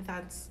I think that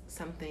that's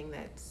something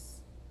that's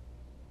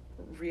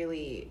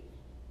really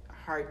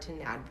hard to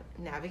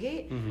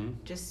navigate,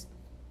 just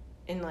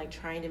in like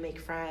trying to make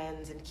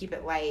friends and keep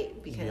it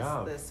light,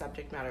 because the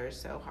subject matter is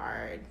so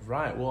hard.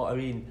 Right. Well, I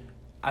mean,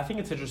 I think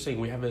it's interesting.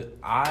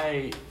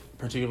 I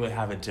particularly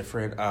have a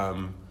different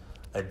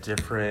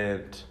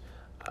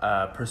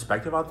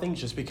perspective on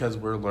things, just because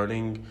we're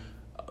learning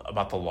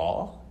about the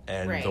law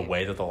and the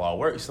way that the law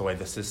works, the way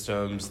the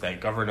systems that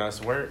govern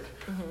us work.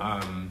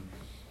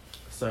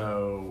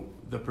 So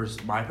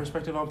my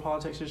perspective on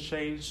politics has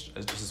changed,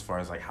 just as far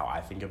as like how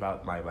I think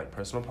about my like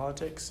personal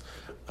politics.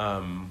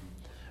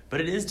 But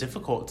it is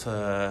difficult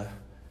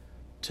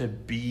to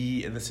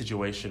be in the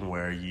situation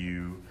where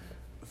you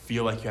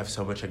feel like you have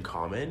so much in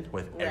common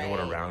with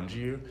everyone around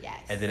you.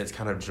 Yes. And then it's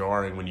kind of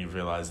jarring when you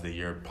realize that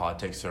your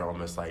politics are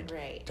almost like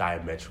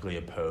diametrically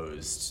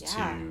opposed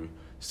to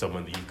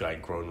someone that you've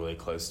like grown really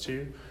close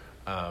to.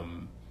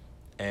 And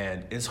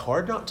it's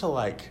hard not to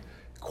like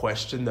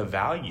question the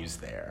values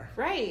there.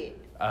 Right.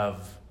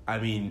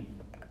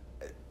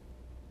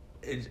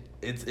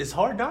 It's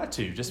hard not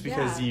to, just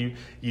because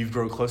you've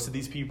grown close to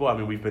these people. I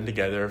mean, we've been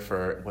together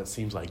for what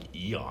seems like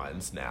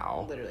eons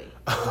now. Literally.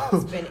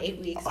 It's been 8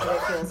 weeks, but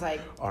it feels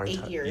like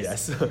 8 years.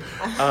 Yes.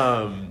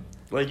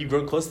 Like, you've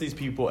grown close to these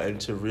people,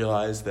 and to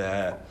realize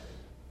that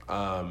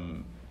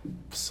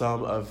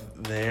some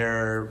of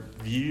their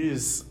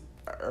views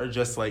are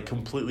just like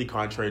completely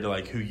contrary to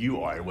like who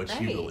you are and what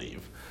you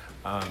believe.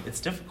 It's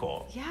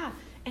difficult. Yeah.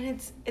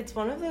 And it's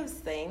one of those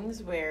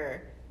things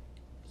where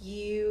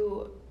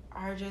you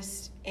are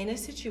just in a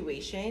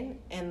situation,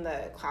 and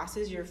the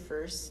classes your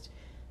first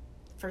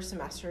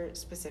semester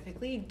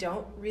specifically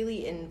don't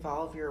really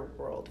involve your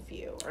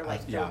worldview or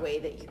like the way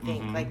that you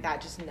think. Like, that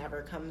just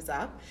never comes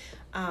up.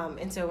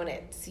 And so when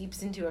it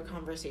seeps into a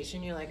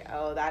conversation, you're like,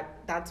 oh,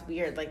 that's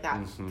weird. Like,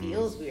 that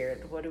feels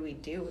weird. What do we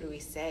do? What do we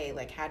say?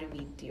 Like, how do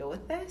we deal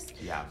with this?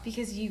 Yeah.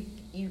 Because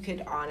you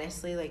could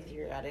honestly, like,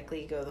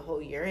 theoretically go the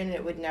whole year and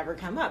it would never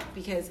come up,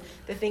 because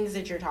the things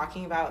that you're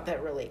talking about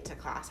that relate to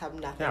class have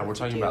nothing to do. Yeah, we're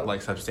talking about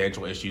like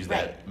substantial issues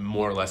that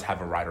more or less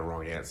have a right or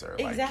wrong answer.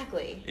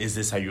 Exactly. Like, is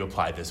this how you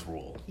apply this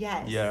rule?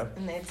 Yes. Yeah.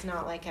 And it's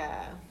not like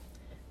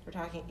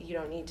you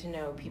don't need to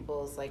know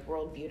people's like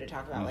worldview to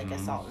talk about like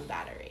assault and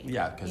battery.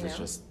 Yeah, because it's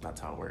just,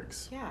 that's how it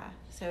works. Yeah.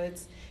 So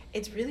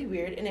it's really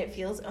weird, and it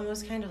feels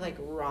almost kind of like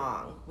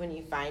wrong when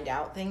you find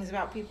out things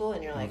about people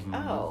and you're like,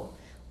 oh,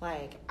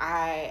 like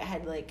I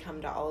had like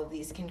come to all of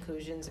these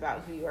conclusions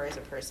about who you are as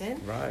a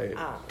person. Right.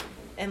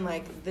 And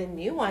like the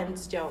new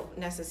ones don't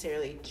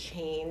necessarily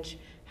change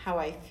how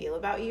I feel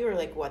about you or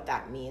like what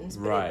that means.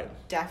 But it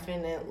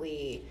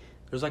definitely,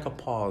 there's like a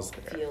pause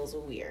there. Feels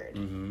weird.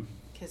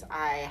 Because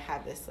I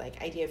have this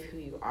like idea of who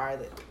you are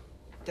that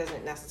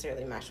doesn't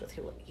necessarily mesh with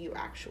who you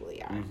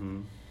actually are.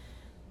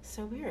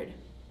 So weird.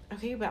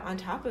 Okay, but on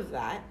top of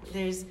that,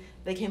 there's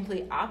the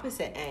complete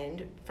opposite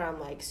end, from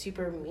like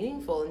super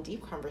meaningful and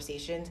deep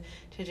conversations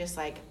to just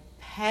like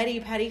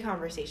petty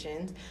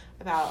conversations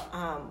about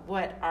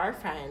what our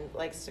friend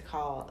likes to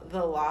call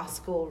the law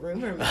school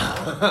rumor mill.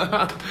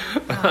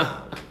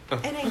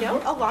 And I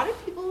know a lot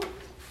of people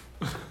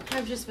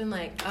have just been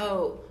like,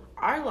 oh,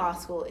 our law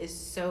school is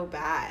so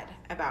bad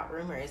about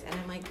rumors. And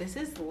I'm like, this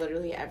is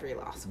literally every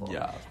law school.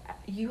 Yeah.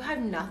 You have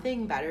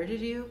nothing better to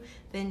do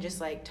than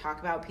just like talk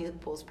about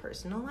people's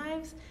personal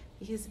lives,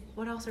 because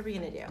what else are we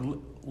going to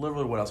do?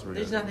 Literally, what else are we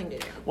going to do? There's nothing to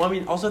do. Well, I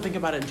mean, also think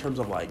about it in terms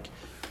of like,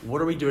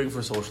 what are we doing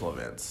for social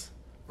events?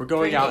 We're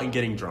going out and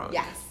getting drunk.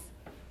 Yes.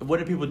 What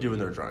do people do when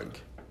they're drunk?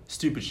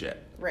 Stupid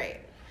shit. Right.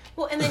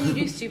 Well, and then you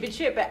do stupid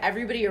shit, but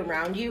everybody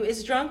around you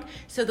is drunk.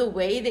 So the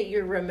way that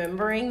you're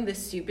remembering the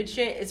stupid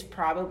shit is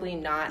probably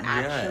not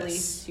actually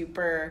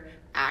super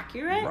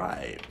accurate.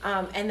 Right.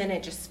 And then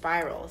it just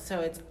spirals.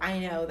 So I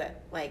know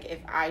that, like, if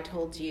I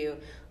told you,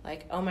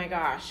 like, oh my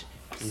gosh,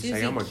 Susie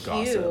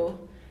Q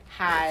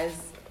has,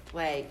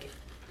 like,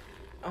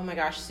 oh my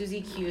gosh,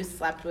 Susie Q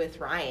slept with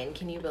Ryan.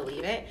 Can you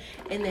believe it?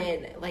 And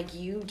then, like,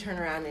 you turn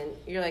around and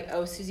you're like,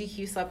 oh, Susie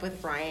Q slept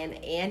with Ryan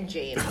and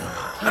James.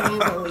 Can you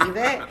believe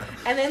it?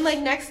 And then, like,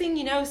 next thing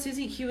you know,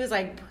 Susie Q is,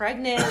 like,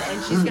 pregnant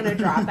and she's going to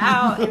drop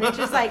out. And it's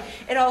just, like,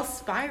 it all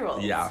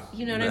spirals. Yeah.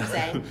 You know what I'm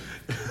saying?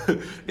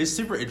 It's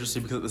super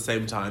interesting because at the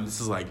same time, this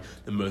is, like,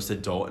 the most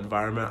adult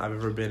environment I've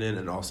ever been in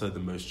and also the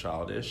most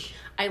childish.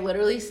 I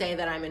literally say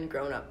that I'm in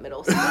grown-up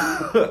middle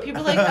school.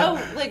 People are like,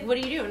 oh, like, what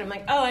do you do? And I'm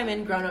like, oh, I'm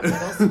in grown-up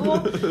middle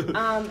school.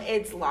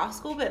 It's law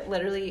school, but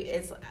literally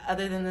it's,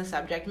 other than the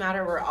subject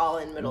matter, we're all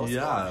in middle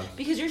school.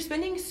 Because you're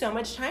spending so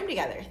much time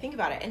together. Think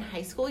about it. In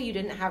high school, you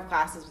didn't have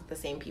classes with the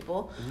same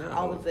people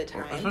all of the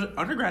time. Or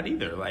undergrad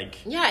either,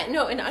 like. Yeah,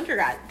 no, in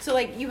undergrad. So,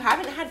 like, you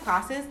haven't had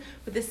classes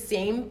with the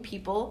same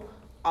people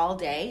all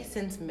day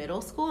since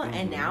middle school,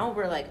 and now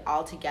we're, like,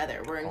 all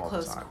together. We're in all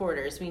close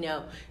quarters. We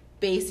know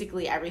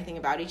basically everything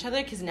about each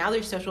other because now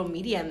there's social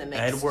media in the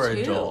mix, and we're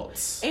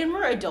adults. And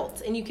we're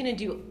adults, and you can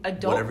do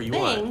adult whatever you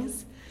things.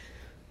 Want.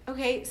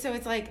 Okay, so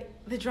it's like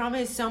the drama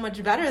is so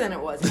much better than it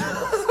was in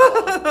middle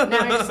school. Now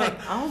I'm just like,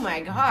 oh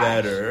my gosh.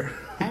 Better.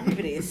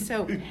 Everybody is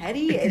so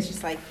petty. It's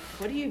just like,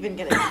 what are you even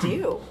gonna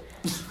do?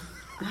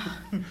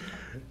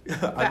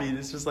 I mean,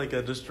 it's just like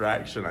a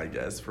distraction, I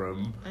guess,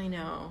 from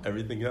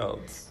everything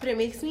else. But it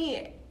makes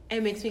me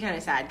kind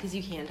of sad because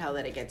you can tell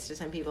that it gets to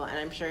some people, and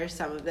I'm sure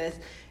some of this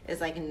is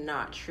like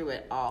not true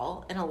at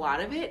all, and a lot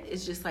of it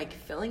is just like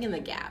filling in the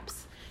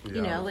gaps. Yeah.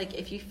 You know, like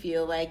if you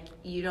feel like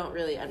you don't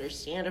really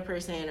understand a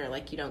person or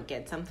like you don't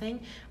get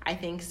something, I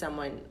think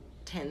someone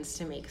tends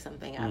to make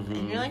something up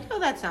and you're like, oh,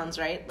 that sounds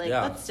right, like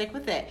let's stick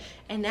with it.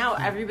 And now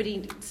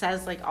everybody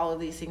says like all of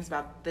these things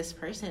about this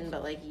person,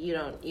 but like you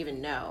don't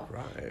even know,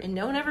 right? And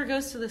no one ever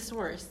goes to the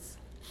source.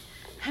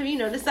 Have you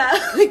noticed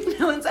that? Like,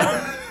 no one's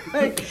ever,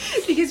 like,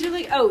 because you're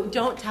like, oh,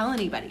 don't tell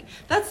anybody.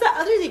 That's the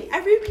other thing.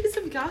 Every piece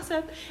of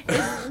gossip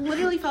is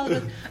literally followed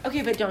with,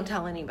 okay, but don't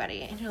tell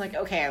anybody. And you're like,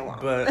 okay, I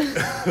won't. But,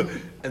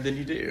 and then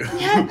you do.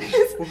 Yeah,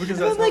 because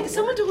that's like,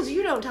 someone told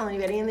you don't tell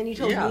anybody, and then you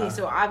told me,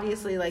 so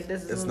obviously, like,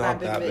 this isn't that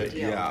big of a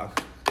deal. Yeah.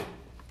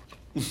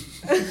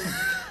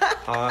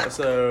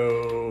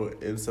 So,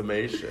 in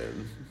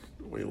summation,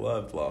 we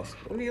loved law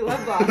school. We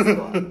loved law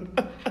school.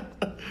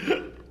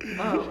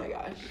 Oh, my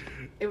gosh.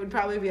 It would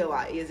probably be a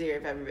lot easier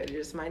if everybody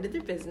just minded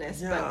their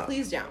business, but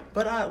please don't.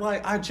 But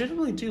I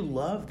genuinely do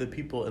love the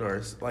people in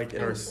our class,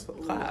 in our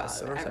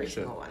every section.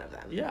 Single one of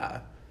them. Yeah.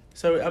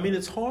 So I mean,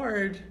 it's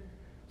hard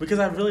because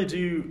I really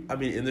do. I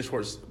mean, in this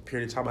short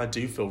period of time, I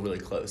do feel really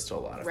close to a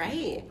lot of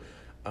people.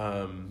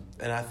 And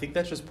I think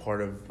that's just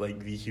part of like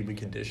the human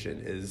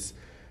condition is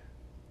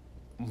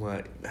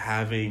like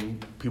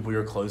having people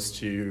you're close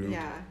to.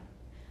 Yeah.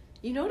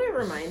 You know what it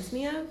reminds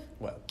me of?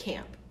 What?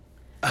 Camp.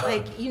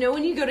 Like, you know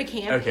when you go to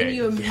camp and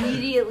you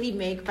immediately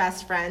make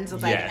best friends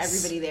with, like,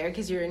 everybody there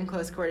because you're in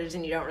close quarters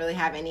and you don't really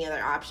have any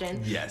other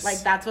option? Yes.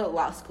 Like, that's what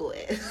law school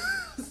is.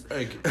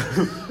 Like,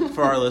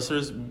 for our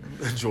listeners,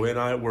 Joy and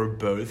I were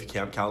both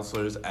camp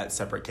counselors at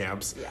separate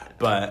camps. Yeah.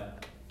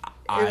 But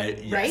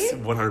right?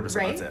 100%,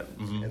 right? that's it.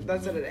 Mm-hmm.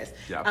 That's what it is.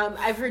 Yeah.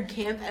 I've heard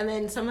camp, and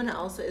then someone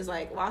else is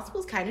like, law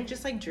school's kind of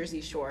just like Jersey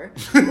Shore.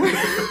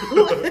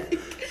 Like,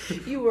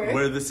 you were.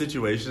 Where the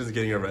situation is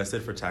getting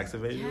arrested for tax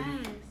evasion?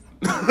 Yes.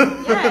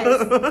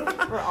 Yes,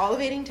 we're all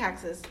evading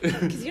taxes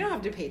because you don't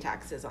have to pay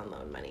taxes on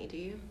loan money, do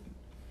you?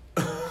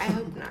 I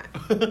hope not.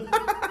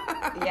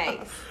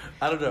 Yikes.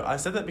 I don't know. I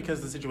said that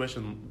because the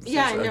situation.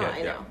 Yeah, I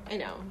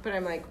know. But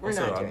I'm like, we're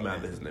also, not doing I'm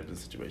mad that. His name's in the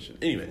situation.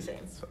 Anyways,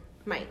 so.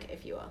 Mike,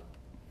 if you will.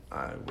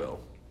 I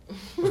will.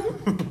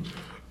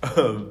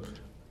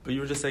 But you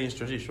were just saying it's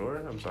Jersey Shore.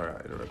 I'm sorry, I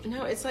interrupted.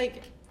 No, it's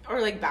like. Or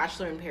like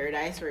Bachelor in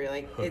Paradise, where you're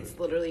like, it's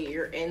literally,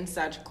 you're in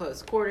such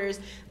close quarters.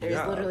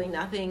 There's literally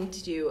nothing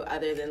to do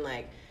other than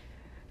like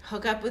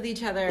hook up with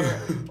each other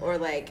or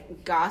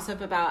like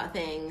gossip about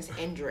things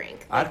and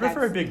drink. Like, I'd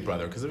prefer a Big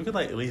Brother because we could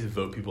like at least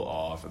vote people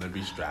off and there'd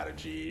be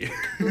strategy.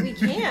 But we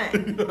can't.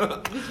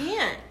 We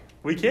can't.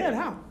 We can?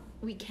 How?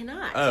 We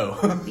cannot.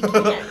 Oh. We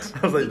can't. I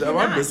was like, am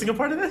I missing a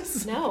part of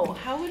this? No.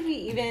 How would we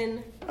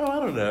even? Oh,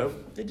 I don't know.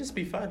 It'd just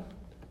be fun.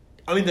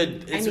 I mean,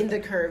 the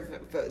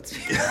curve votes.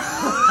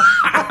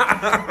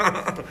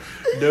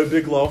 No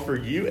big law for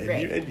you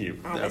and you and you.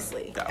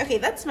 Honestly. No. Okay,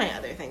 that's my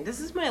other thing. This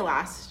is my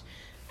last.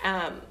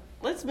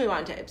 Let's move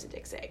on to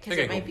Ipsodixit because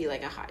it might be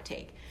like a hot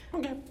take.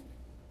 Okay.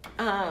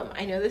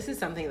 I know this is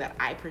something that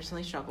I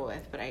personally struggle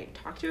with, but I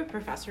talked to a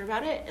professor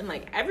about it, and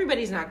like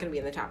everybody's not going to be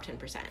in the top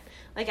 10%.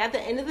 Like at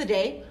the end of the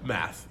day,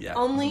 math, yeah.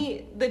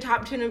 Only the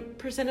top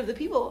 10% of the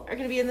people are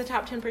going to be in the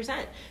top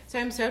 10%. So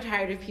I'm so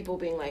tired of people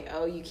being like,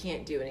 "Oh, you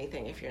can't do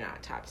anything if you're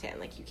not top 10.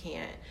 Like you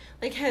can't."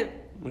 Like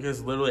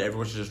because literally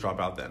everyone should just drop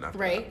out then after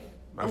right?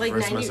 That. Like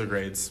first semester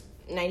grades.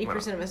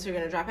 90% of us are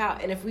going to drop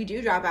out. And if we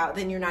do drop out,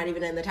 then you're not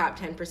even in the top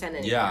 10%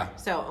 anymore. Yeah.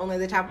 So only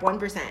the top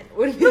 1%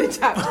 would be the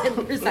top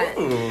 10%.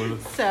 Ooh,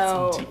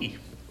 so,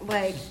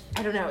 like,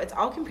 I don't know. It's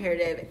all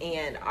comparative.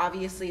 And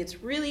obviously,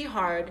 it's really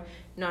hard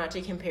not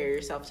to compare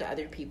yourself to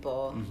other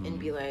people and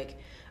be like,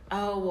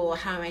 oh, well,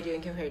 how am I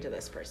doing compared to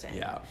this person?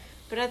 Yeah.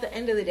 But at the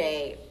end of the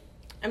day,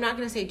 I'm not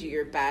going to say do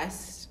your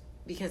best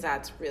because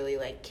that's really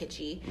like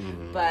kitschy.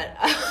 Mm-hmm. But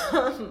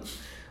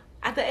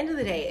at the end of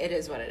the day, it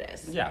is what it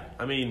is. Yeah,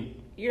 I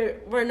mean,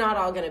 we're not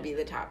all going to be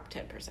the top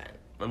 10%.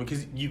 I mean,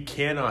 because you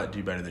cannot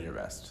do better than your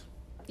best.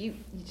 You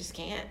just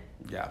can't.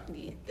 Yeah.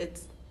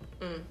 It's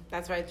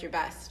that's why it's your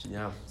best.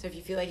 Yeah. So if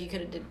you feel like you could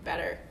have did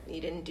better,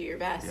 you didn't do your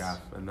best. Yeah,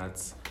 and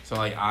that's so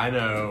like I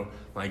know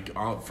like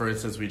for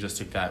instance we just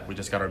got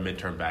our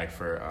midterm back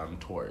for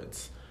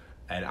towards,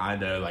 and I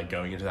know like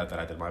going into that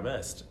I did my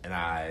best, and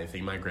I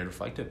think my grade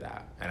reflected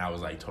that, and I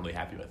was like totally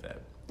happy with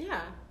it.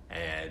 Yeah.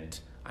 And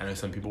I know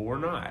some people were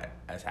not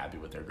as happy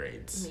with their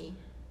grades. Me.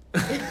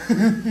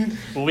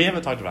 Well, we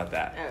haven't talked about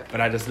that, okay.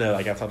 but I just know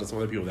like I've talked to some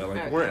other people that like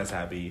okay. weren't as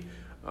happy,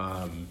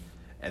 and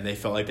they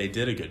felt like they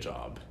did a good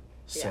job.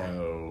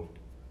 So,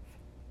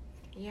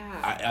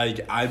 yeah.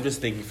 I'm just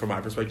thinking from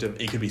my perspective,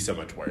 it could be so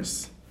much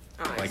worse.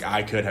 Like,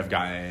 I could have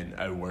gotten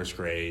a worse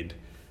grade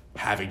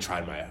having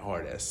tried my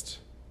hardest.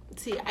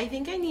 See, I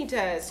think I need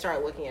to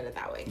start looking at it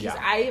that way. Because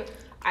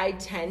I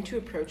tend to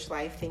approach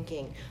life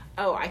thinking,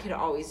 oh, I could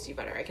always do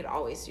better. I could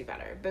always do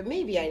better. But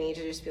maybe I need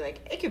to just be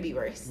like, it could be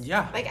worse.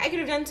 Yeah. Like, I could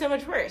have done so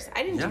much worse.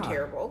 I didn't do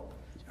terrible.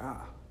 Yeah.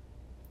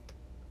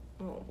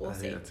 Well, we'll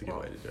see. That's a good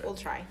way to do it. We'll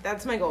try.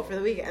 That's my goal for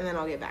the week, and then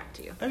I'll get back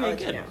to you.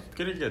 Okay,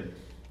 good. Good.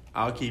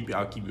 I'll keep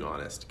you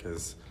honest,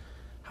 because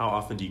how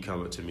often do you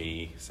come up to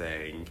me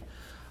saying,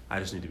 I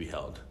just need to be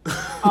held?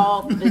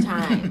 All the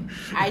time.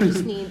 I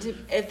just need to,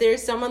 if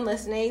there's someone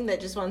listening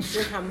that just wants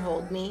to come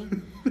hold me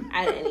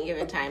at any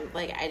given time,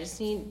 like, I just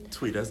need...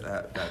 Tweet us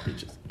at Bad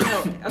Beaches.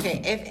 Oh,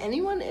 okay. If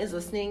anyone is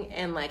listening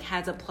and, like,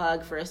 has a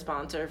plug for a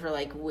sponsor for,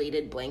 like,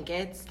 weighted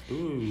blankets,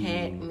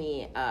 hit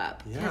me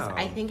up. Because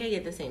I think I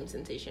get the same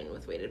sensation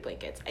with weighted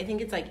blankets. I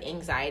think it's, like,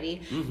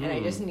 anxiety, and I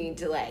just need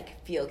to,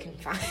 like, feel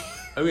confined.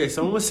 Okay,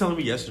 someone was telling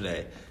me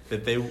yesterday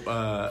that they,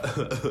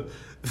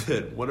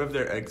 that one of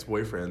their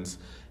ex-boyfriends,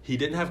 he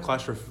didn't have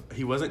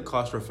he wasn't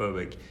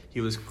claustrophobic,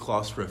 he was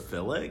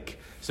claustrophilic.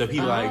 So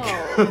he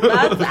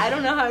I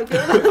don't know how I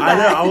feel about that. I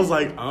know, I was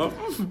like,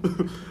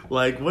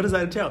 like, what does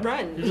that entail?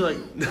 Run. He's like,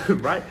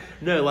 right?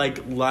 No, like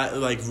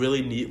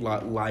really neat,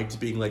 liked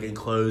being, like,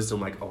 enclosed in,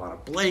 like, a lot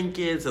of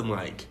blankets, and,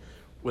 like,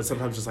 would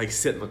sometimes just, like,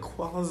 sit in the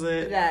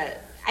closet.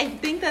 I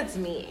think that's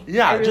me.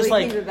 Yeah, I really just,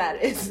 like, think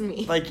that is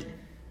me.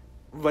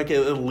 Like it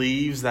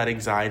leaves that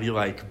anxiety,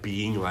 like,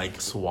 being,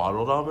 like,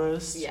 swaddled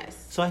almost.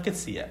 Yes. So I could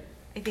see it.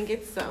 I think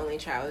it's the only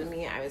child in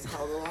me. I was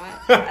held a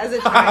lot as a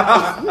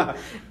child.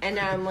 And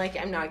now I'm like,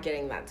 I'm not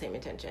getting that same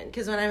attention.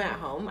 Because when I'm at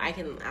home, I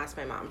can ask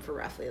my mom for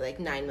roughly like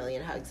 9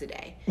 million hugs a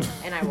day.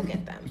 And I will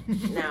get them.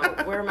 Now,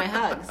 where are my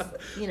hugs?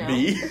 You know?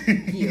 Me?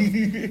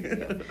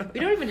 You. We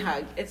don't even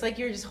hug. It's like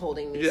you're just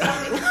holding me.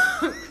 Yeah.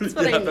 That's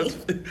what I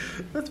need.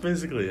 That's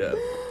basically it.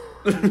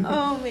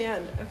 Oh,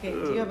 man. Okay,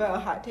 do you have a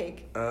hot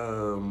take?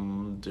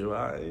 Do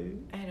I?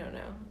 I don't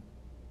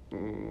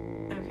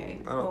know.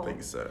 Okay. I don't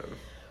think so.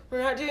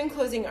 We're not doing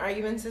closing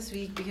arguments this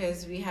week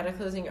because we had a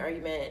closing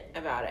argument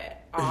about it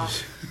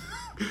off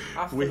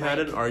we had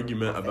an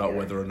argument about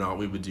whether or not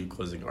we would do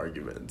closing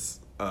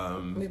arguments.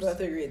 We both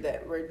agreed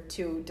that we're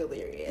too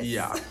delirious.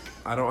 Yeah.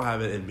 I don't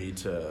have it in me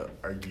to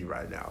argue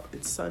right now.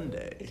 It's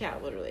Sunday. Yeah,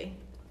 literally.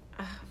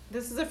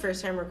 This is the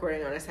first time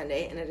recording on a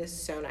Sunday, and it is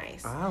so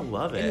nice. I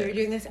love it. And we're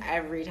doing this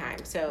every time.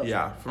 So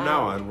yeah, from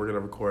now on, we're going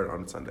to record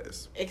on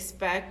Sundays.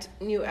 Expect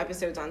new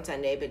episodes on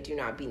Sunday, but do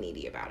not be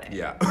needy about it.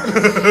 Yeah.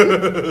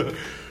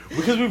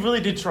 Because we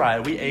really did try.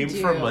 We aimed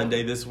for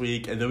Monday this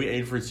week, and then we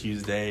aimed for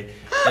Tuesday,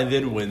 and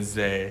then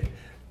Wednesday,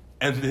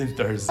 and then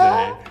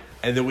Thursday,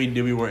 and then we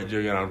knew we weren't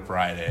doing it on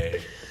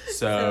Friday.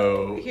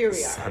 So here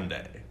we are.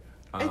 Sunday.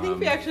 I think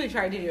we actually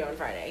tried to do it on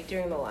Friday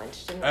during the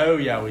lunch, didn't we? Oh,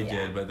 yeah, we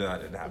did, but then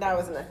that didn't happen. That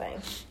wasn't a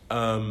thing.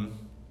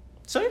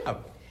 So, yeah.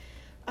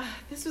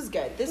 This was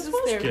good. This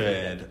was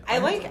good.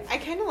 I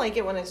kind of like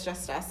it when it's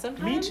just us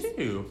sometimes. Me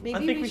too. Maybe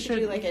I think we should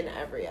do like an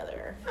every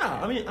other.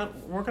 Yeah, I mean,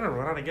 we're going to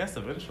run out of guests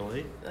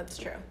eventually. That's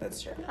true.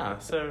 Yeah,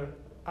 so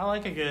I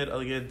like a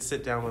good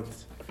sit down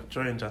with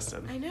Joy and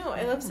Justin. I know.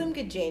 I love some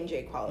good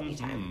J&J quality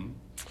time.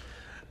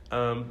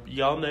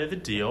 Y'all know the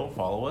deal.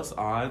 Follow us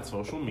on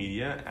social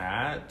media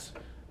at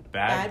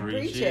Bad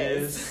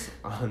Breaches.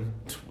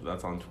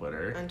 That's on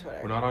Twitter. On Twitter.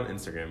 We're not on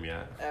Instagram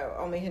yet. Oh,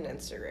 I'll make an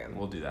Instagram.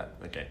 We'll do that.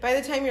 Okay. By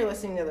the time you're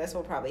listening to this,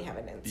 we'll probably have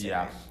an Instagram.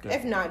 Yeah. Good.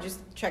 If not, just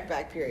check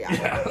back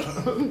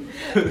periodically.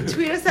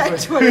 Tweet us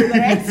at Twitter, but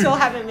I still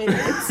haven't made an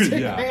Instagram.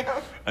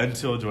 Yeah.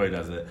 Until Joy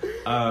does it.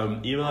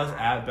 Email us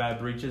at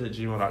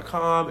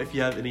badbreaches@gmail.com if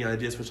you have any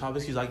ideas for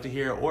topics you'd like to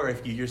hear, or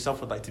if you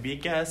yourself would like to be a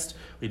guest.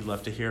 We'd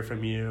love to hear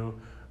from you.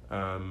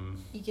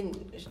 You can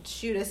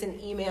shoot us an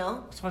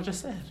email. That's what I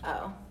just said.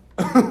 Oh.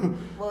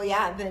 Well,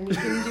 yeah, then you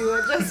can do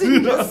what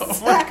Justin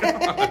just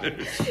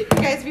said.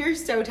 Guys, we are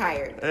so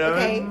tired,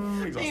 okay?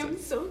 I am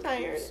so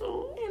tired,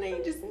 and I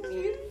just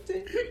need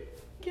to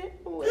get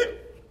away.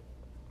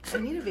 I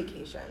need a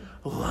vacation.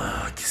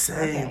 Look,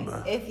 same.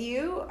 Okay. If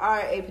you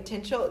are a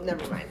potential...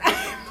 Never mind.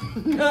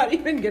 I'm not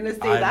even going to say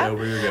that. I know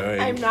where you're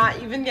going. I'm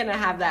not even going to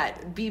have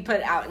that be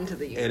put out into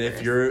the universe. And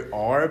if you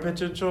are a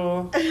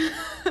potential...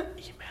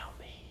 email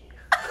me.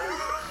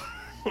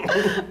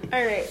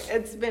 All right,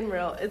 it's been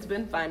real. It's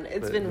been fun.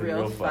 It's been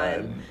real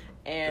fun.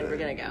 And we're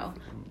gonna go.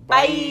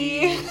 Bye.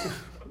 Bye.